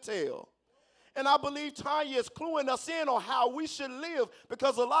outside could tell. And I believe Tonya is cluing us in on how we should live,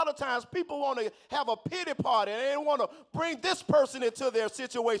 because a lot of times people want to have a pity party and they want to bring this person into their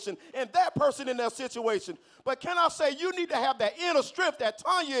situation and that person in their situation. But can I say, you need to have that inner strength that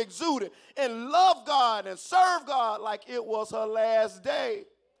Tonya exuded and love God and serve God like it was her last day.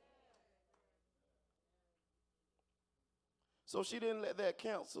 So she didn't let that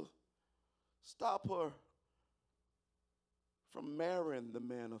cancer stop her from marrying the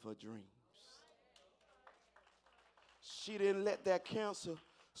man of her dreams. She didn't let that cancer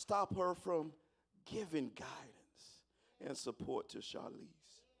stop her from giving guidance and support to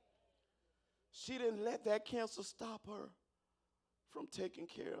Charlize. She didn't let that cancer stop her from taking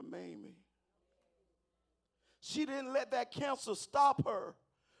care of Mamie. She didn't let that cancer stop her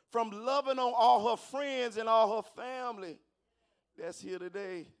from loving on all her friends and all her family that's here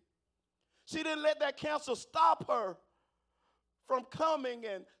today. She didn't let that cancer stop her from coming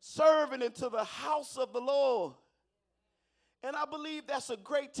and serving into the house of the Lord. And I believe that's a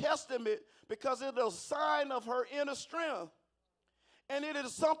great testament, because it is a sign of her inner strength. And it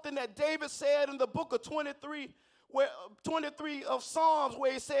is something that David said in the book of 23 of Psalms,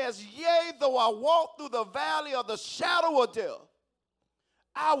 where he says, yea, though I walk through the valley of the shadow of death,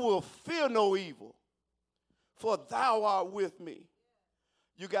 I will fear no evil, for thou art with me.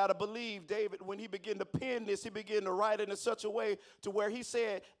 You got to believe David, when he began to pen this, he began to write it in such a way to where he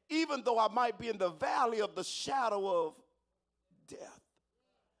said, even though I might be in the valley of the shadow of death,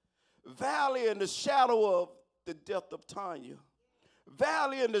 valley in the shadow of the death of Tonya,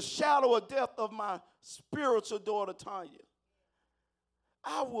 valley in the shadow of death of my spiritual daughter Tonya,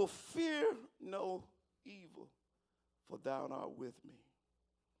 I will fear no evil, for thou art with me.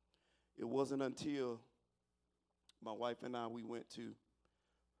 It wasn't until my wife and I, we went to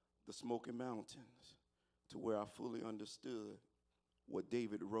the Smoky Mountains to where I fully understood what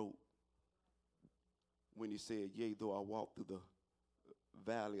David wrote when he said, yea, though I walk through the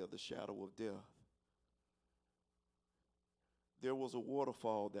valley of the shadow of death. There was a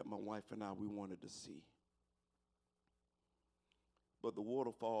waterfall that my wife and I, we wanted to see. But the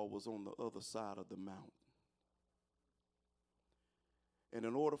waterfall was on the other side of the mountain. And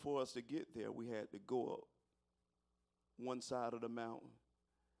in order for us to get there, we had to go up one side of the mountain,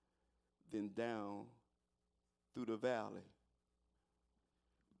 then down through the valley.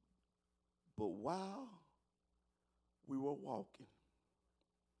 But while we were walking,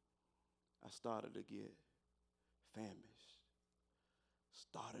 I started to get famished,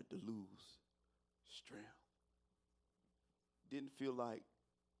 started to lose strength. Didn't feel like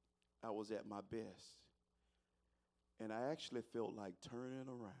I was at my best. And I actually felt like turning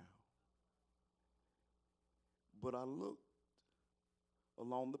around. But I looked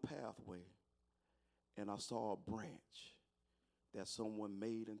along the pathway and I saw a branch that someone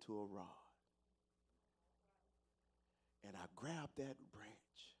made into a rod. And I grabbed that branch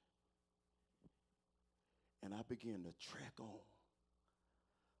and I began to trek on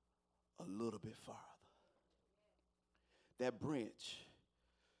a little bit farther. That branch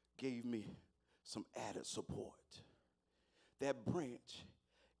gave me some added support. That branch,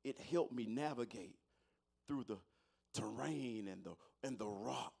 it helped me navigate through the terrain and the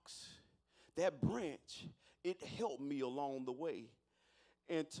rocks. That branch, it helped me along the way.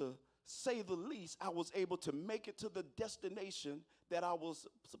 And to say the least, I was able to make it to the destination that I was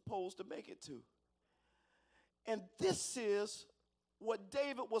supposed to make it to. And this is what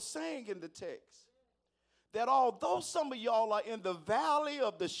David was saying in the text. That although some of y'all are in the valley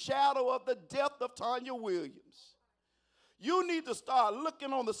of the shadow of the death of Tonya Williams, you need to start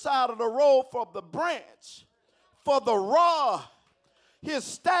looking on the side of the road for the branch, for the rod, his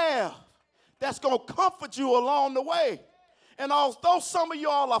staff that's going to comfort you along the way. And although some of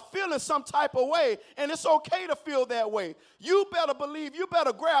y'all are feeling some type of way, and it's okay to feel that way, you better believe, you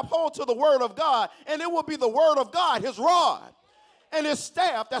better grab hold to the word of God, and it will be the word of God, his rod, and his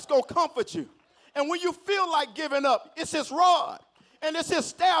staff that's going to comfort you. And when you feel like giving up, it's his rod, and it's his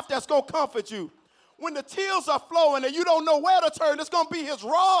staff that's going to comfort you. When the tears are flowing and you don't know where to turn, it's going to be his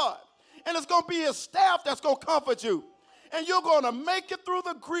rod, and it's going to be his staff that's going to comfort you. And you're going to make it through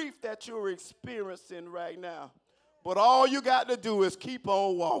the grief that you're experiencing right now. But all you got to do is keep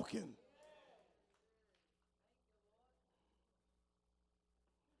on walking.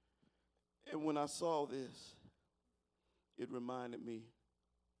 And when I saw this, it reminded me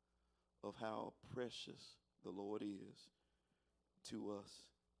of how precious the Lord is to us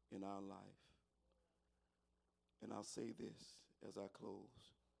in our life. And I'll say this as I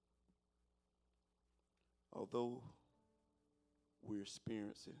close. Although we're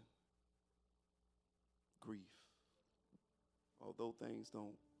experiencing grief, although things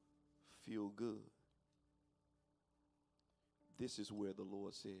don't feel good, this is where the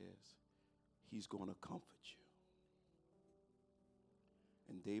Lord says he's going to comfort you.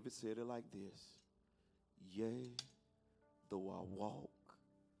 And David said it like this: yea, though I walk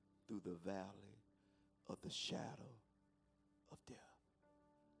through the valley of the shadow of death.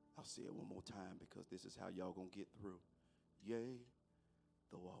 I'll say it one more time because this is how y'all going to get through. Yea,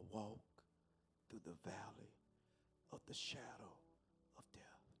 though I walk through the valley of the shadow of death.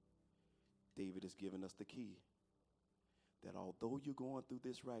 David has given us the key that although you're going through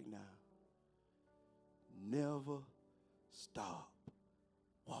this right now, never stop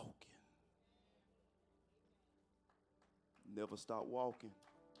walking. Never stop walking.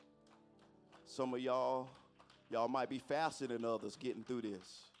 Some of y'all might be faster than others getting through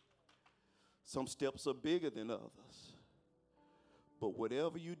this. Some steps are bigger than others. But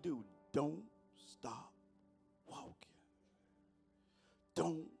whatever you do, don't stop walking.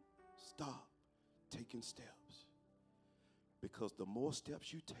 Don't stop taking steps. Because the more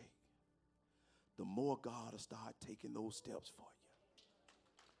steps you take, the more God will start taking those steps for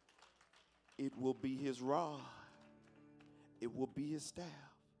you. It will be his rod. It will be his staff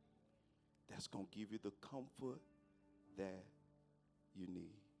that's going to give you the comfort that you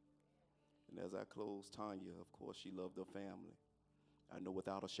need. And as I close, Tonya, of course, she loved her family. I know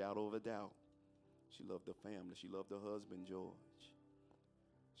without a shadow of a doubt, she loved her family. She loved her husband, George.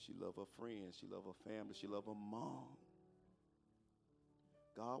 She loved her friends. She loved her family. She loved her mom.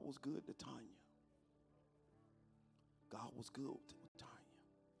 God was good to Tonya. God was good to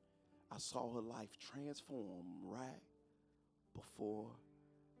Tonya. I saw her life transform right before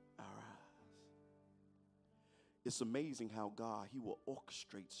our eyes. It's amazing how God, he will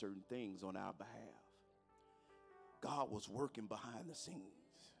orchestrate certain things on our behalf. God was working behind the scenes.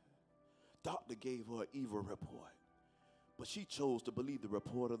 Doctor gave her an evil report, but she chose to believe the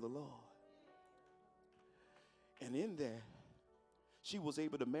report of the Lord. And in there, she was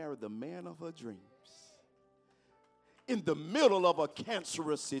able to marry the man of her dreams in the middle of a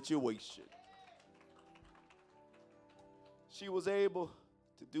cancerous situation. She was able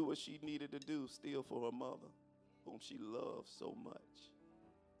to do what she needed to do still for her mother, whom she loved so much.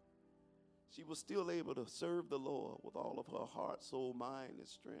 She was still able to serve the Lord with all of her heart, soul, mind, and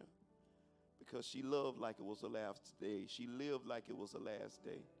strength because she loved like it was the last day. She lived like it was the last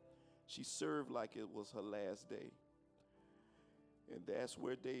day. She served like it was her last day. And that's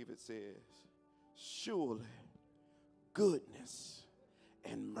where David says, surely goodness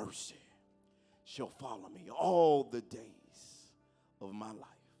and mercy shall follow me all the days of my life,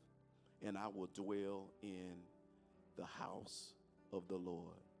 and I will dwell in the house of the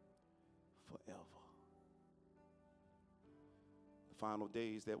Lord forever. The final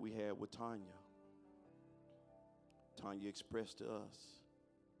days that we had with Tonya expressed to us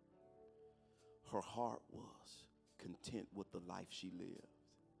her heart was content with the life she lived.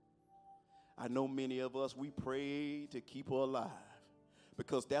 I know many of us, we pray to keep her alive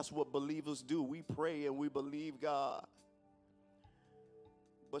because that's what believers do. We pray and we believe God.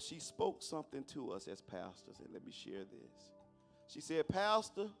 But she spoke something to us as pastors, and let me share this. She said,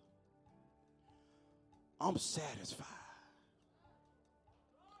 Pastor, I'm satisfied.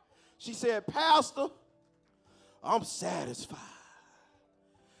 She said, Pastor, I'm satisfied.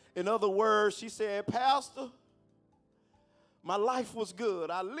 In other words, she said, Pastor, my life was good.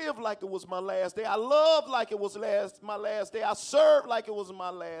 I lived like it was my last day. I loved like it was my last day. I served like it was my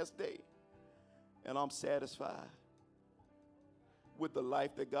last day. And I'm satisfied with the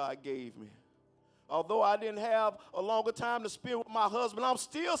life that God gave me. Although I didn't have a longer time to spend with my husband, I'm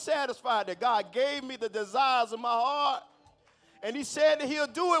still satisfied that God gave me the desires of my heart. And he said that he'll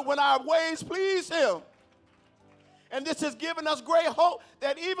do it when our ways please him. And this has given us great hope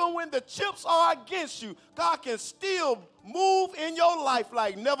that even when the chips are against you, God can still move in your life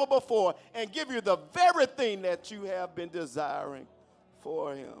like never before and give you the very thing that you have been desiring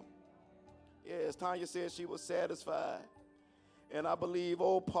for him. Yes, Tonya said she was satisfied. And I believe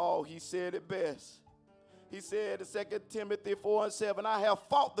old Paul, he said it best. He said in 2 Timothy 4:7, I have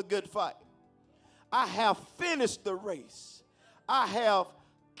fought the good fight. I have finished the race. I have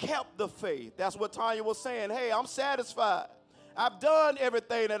kept the faith. That's what Tonya was saying. Hey, I'm satisfied. I've done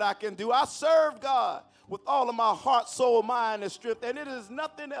everything that I can do. I serve God with all of my heart, soul, mind, and strength, and it is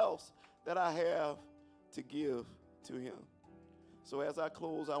nothing else that I have to give to him. So as I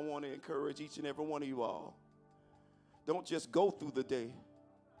close, I want to encourage each and every one of you all. Don't just go through the day.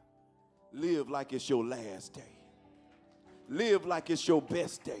 Live like it's your last day. Live like it's your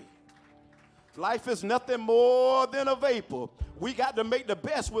best day. Life is nothing more than a vapor. We got to make the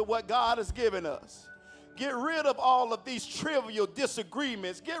best with what God has given us. Get rid of all of these trivial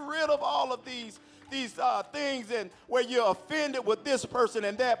disagreements. Get rid of all of these things and where you're offended with this person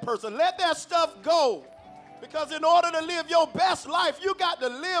and that person. Let that stuff go. Because in order to live your best life, you got to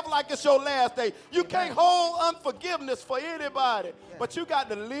live like it's your last day. You can't hold unforgiveness for anybody, but you got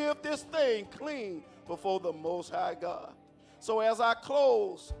to live this thing clean before the Most High God. So as I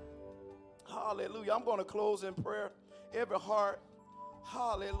close, hallelujah, I'm going to close in prayer. Every heart,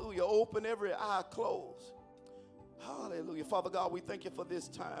 hallelujah, open, every eye closed. Hallelujah. Father God, we thank you for this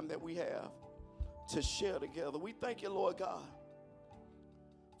time that we have to share together. We thank you, Lord God,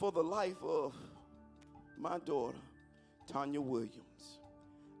 for the life of my daughter, Tonya Williams.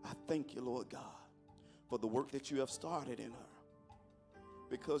 I thank you, Lord God, for the work that you have started in her.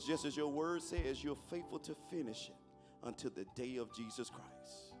 Because just as your word says, you're faithful to finish it until the day of Jesus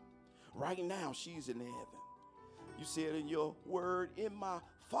Christ. Right now, she's in heaven. You said in your word, in my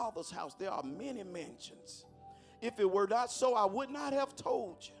Father's house, there are many mansions. If it were not so, I would not have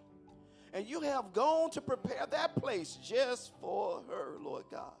told you. And you have gone to prepare that place just for her, Lord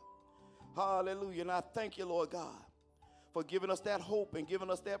God. Hallelujah. And I thank you, Lord God, for giving us that hope and giving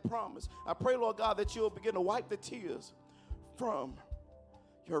us that promise. I pray, Lord God, that you'll begin to wipe the tears from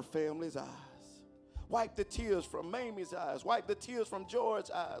your family's eyes. Wipe the tears from Mamie's eyes. Wipe the tears from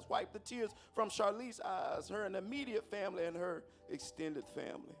George's eyes. Wipe the tears from Charlize's eyes, her and immediate family and her extended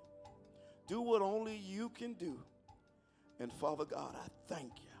family. Do what only you can do. And Father God, I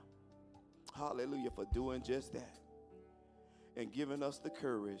thank you, hallelujah, for doing just that and giving us the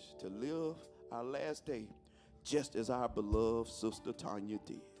courage to live our last day just as our beloved sister Tonya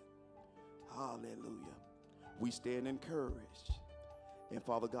did. Hallelujah. We stand encouraged. And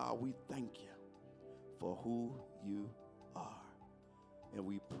Father God, we thank you for who you are. And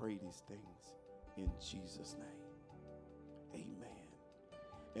we pray these things in Jesus' name. Amen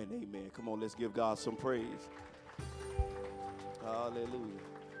and amen. Come on, let's give God some praise. Hallelujah.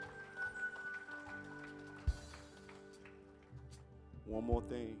 One more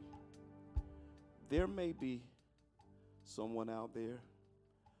thing. There may be someone out there,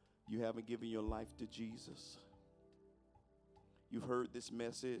 you haven't given your life to Jesus. You've heard this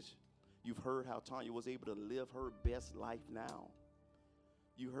message. You've heard how Tonya was able to live her best life now.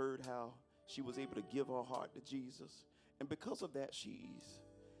 You heard how she was able to give her heart to Jesus. And because of that, she's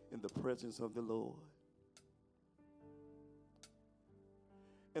in the presence of the Lord.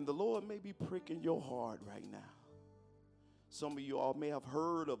 And the Lord may be pricking your heart right now. Some of you all may have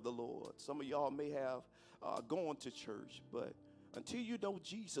heard of the Lord. Some of y'all may have gone to church. But until you know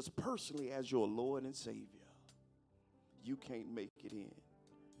Jesus personally as your Lord and Savior, you can't make it in.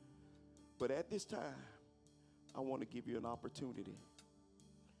 But at this time, I want to give you an opportunity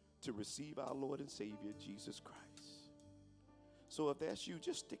to receive our Lord and Savior, Jesus Christ. So if that's you,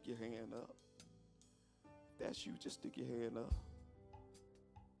 just stick your hand up. If that's you, just stick your hand up.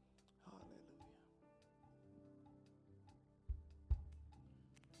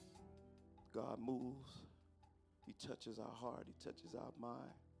 God moves. He touches our heart. He touches our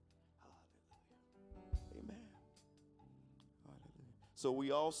mind. Hallelujah. Amen. Hallelujah. So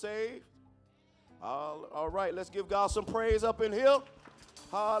we all saved? All right, let's give God some praise up in here.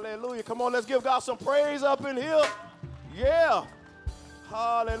 Hallelujah. Come on, let's give God some praise up in here. Yeah.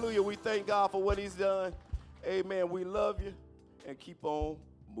 Hallelujah. We thank God for what he's done. Amen. We love you and keep on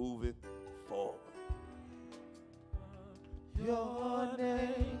moving forward. Your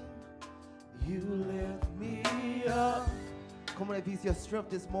name, you lift me up. Come on, if he's your strength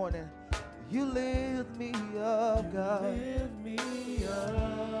this morning. You lift me up, God. Lift me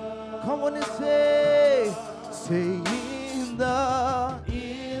up. Come on and say in the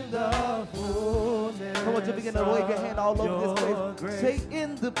fullness. Come on, just begin to wave your hand all over this place. Say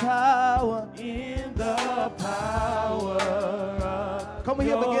in the power. In the power. Come on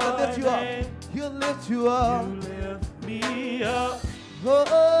here, begin to lift you up. He'll lift you up. You lift me up. Oh,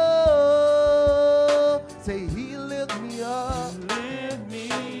 say he lift me up. Lift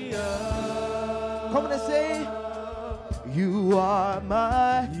me up. Come on and say, you are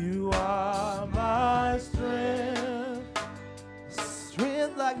my strength.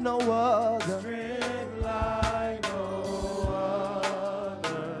 Strength like no other. Strength like no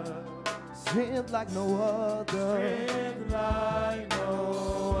other. strength like no other. Strength like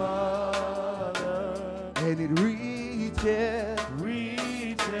no other. And it reaches to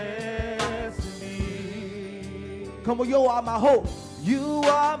me. Come on, you are my hope. You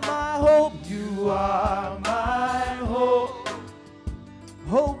are my hope. You are my hope.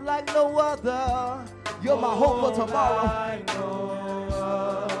 Hope like no other. You're my hope for tomorrow. Like no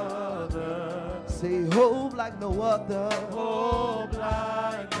other. Say hope like no other. Hope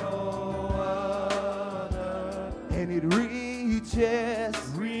like no other. And it reaches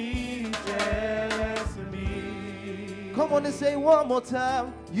to me. Come on and say one more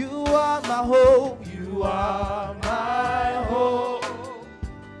time. You are my hope. You are my hope.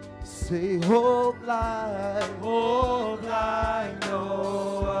 Say hope like no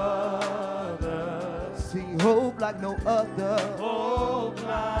other. Sing hope like no other. Hope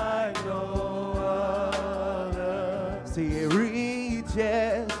like no other. Say it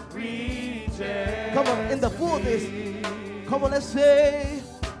reaches. Come on, in the fullness. Come on, let's say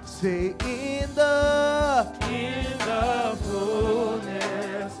in the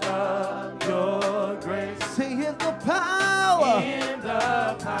fullness of your grace. Say in the power. In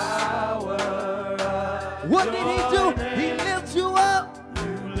the power of What did he do? He lifts you up.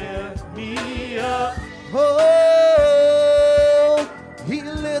 You lift me up. Oh, he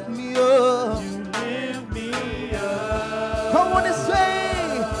lift me up. You lift me up. Come on and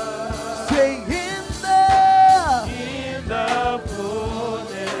say in the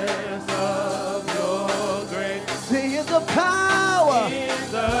fullness of your grace. Say in the power.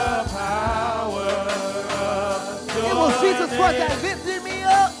 In the power of your It was Jesus Christ that lifted me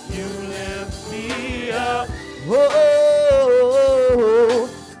up. You lift me up. Oh,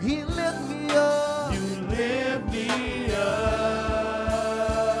 he lift me up. You lift me up.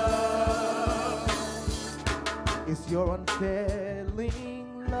 It's your unfailing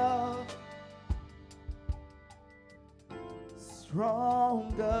love,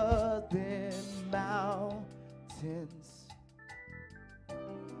 stronger than mountains,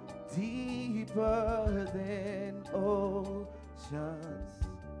 deeper than oceans,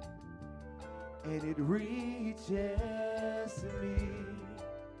 and it reaches me.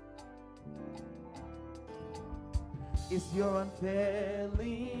 It's your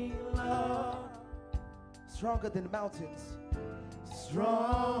unfailing love, stronger than mountains,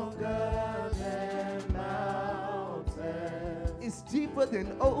 Stronger than mountains. it's deeper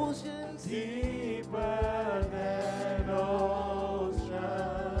than oceans, Deeper than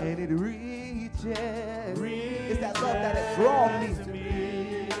ocean. and it reaches. It's that love that has drawn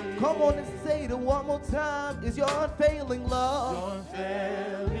me. Come on and say it one more time. It's your unfailing love, Your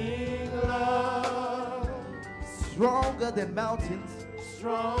unfailing love. stronger than mountains,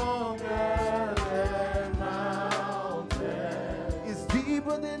 Stronger than mountains. it's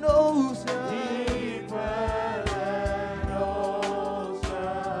deeper than oceans. Deeper than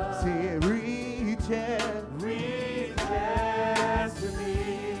ocean. See it reaches. Reaches to me.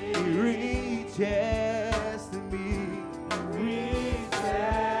 It reaches to me.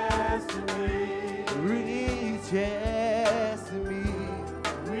 Reaches to me. Reaches to me.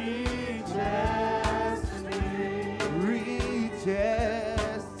 Reaches to me.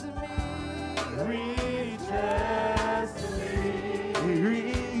 Reaches to me. Reaches to me. It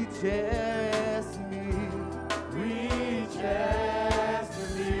reaches to me. Reaches to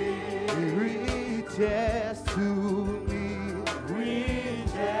me. It reaches to me.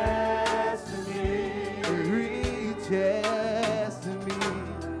 Reaches to me. It reaches to me.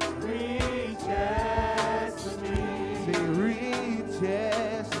 Reaches to me. Say it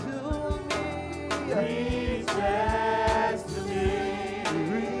reaches to me. Reaches to me. It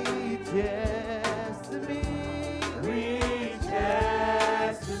reaches to me.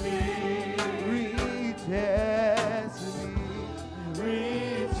 Reaches to me. Reaches to me.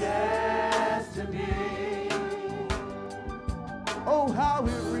 Reaches to me. Oh, how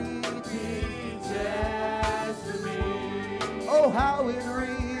it reaches. Reaches to me. Oh, how it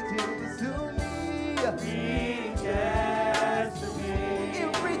reaches to me. Reaches to me. It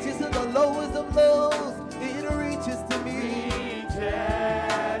reaches to the lowest of lows. It reaches to me.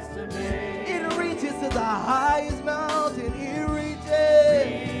 Reaches to me. It reaches to the highest mountain. It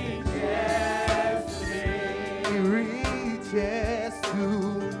reaches. Reaches to me. It reaches to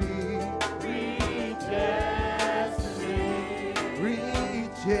me. Reaches to me.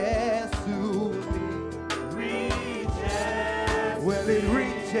 Reaches to me. Reaches. Well, it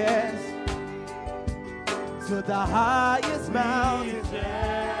reaches to the highest mountain,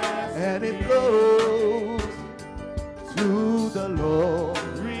 and it flows to the Lord.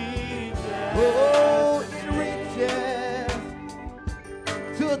 Oh, it reaches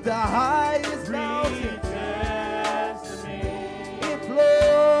to the highest mountain.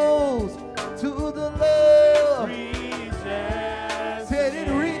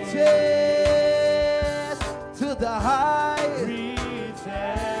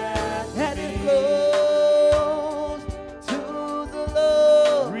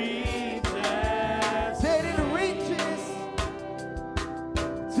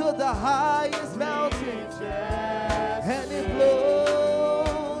 highest mountain, and it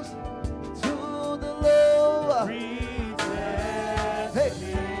flows to the lower. Hey,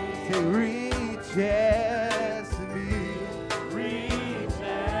 say reaches to me,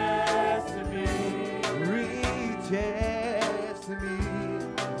 reaches to me, reaches to me, reaches to me,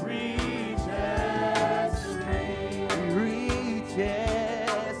 reaches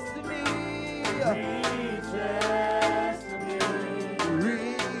to me, reaches to me,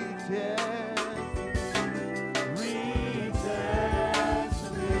 reaches.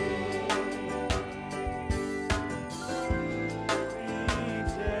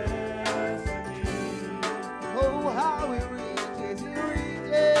 Oh, how it reaches, it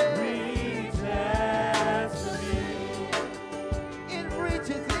reaches. Reaches to me. It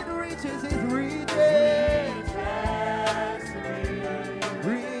reaches, it reaches, it reaches.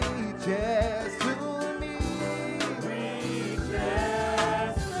 Reaches to me.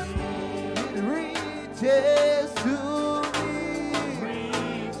 Reaches to me. It reaches to me.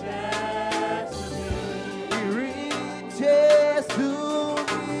 Reaches to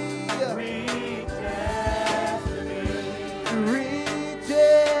me. It reaches to me.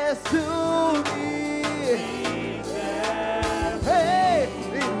 Reaches to me. Hey,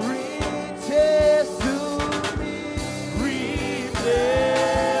 it reaches to me.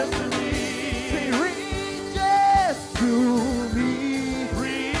 Reaches to me. It reaches to me.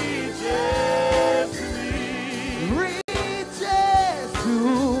 Reaches to me. Reaches to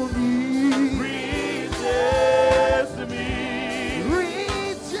me. Reaches to me.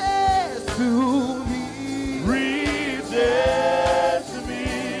 Reaches to me. Reaches to me.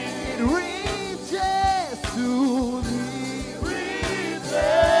 It reaches to me.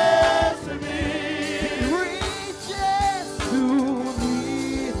 Reaches to me. It reaches to me.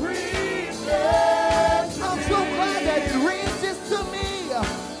 Reaches. I'm so glad that it reaches to me.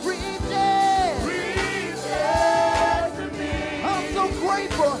 Reaches. Reaches to me. I'm so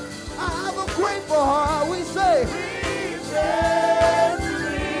grateful. I have a grateful heart. We say. Reaches to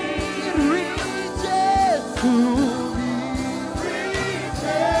me. It reaches to me.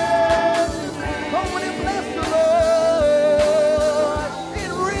 Come on and bless the Lord.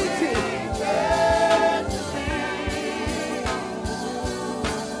 It reaches.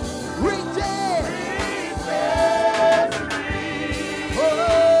 Reaches. Oh.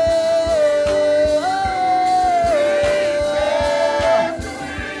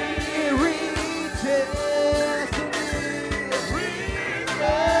 It reaches to me.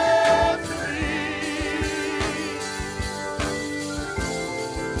 Reaches to me.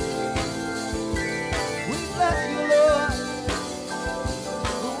 We bless you, Lord.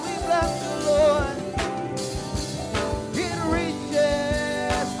 We bless you, Lord. It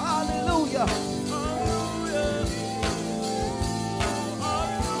reaches. Hallelujah.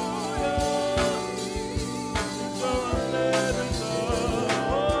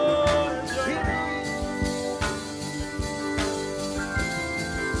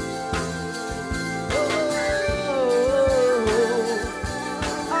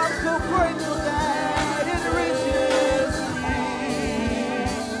 I'm so grateful that it reaches me.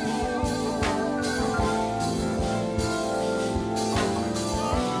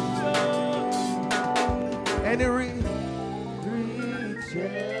 And it reaches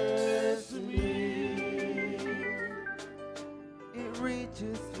to me. It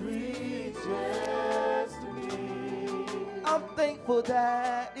reaches to me. I'm thankful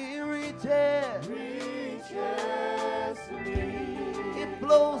that it reaches to me. It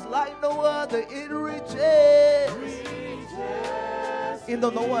flows like no other. It reaches. In the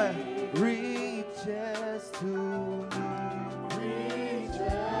no one reaches to me.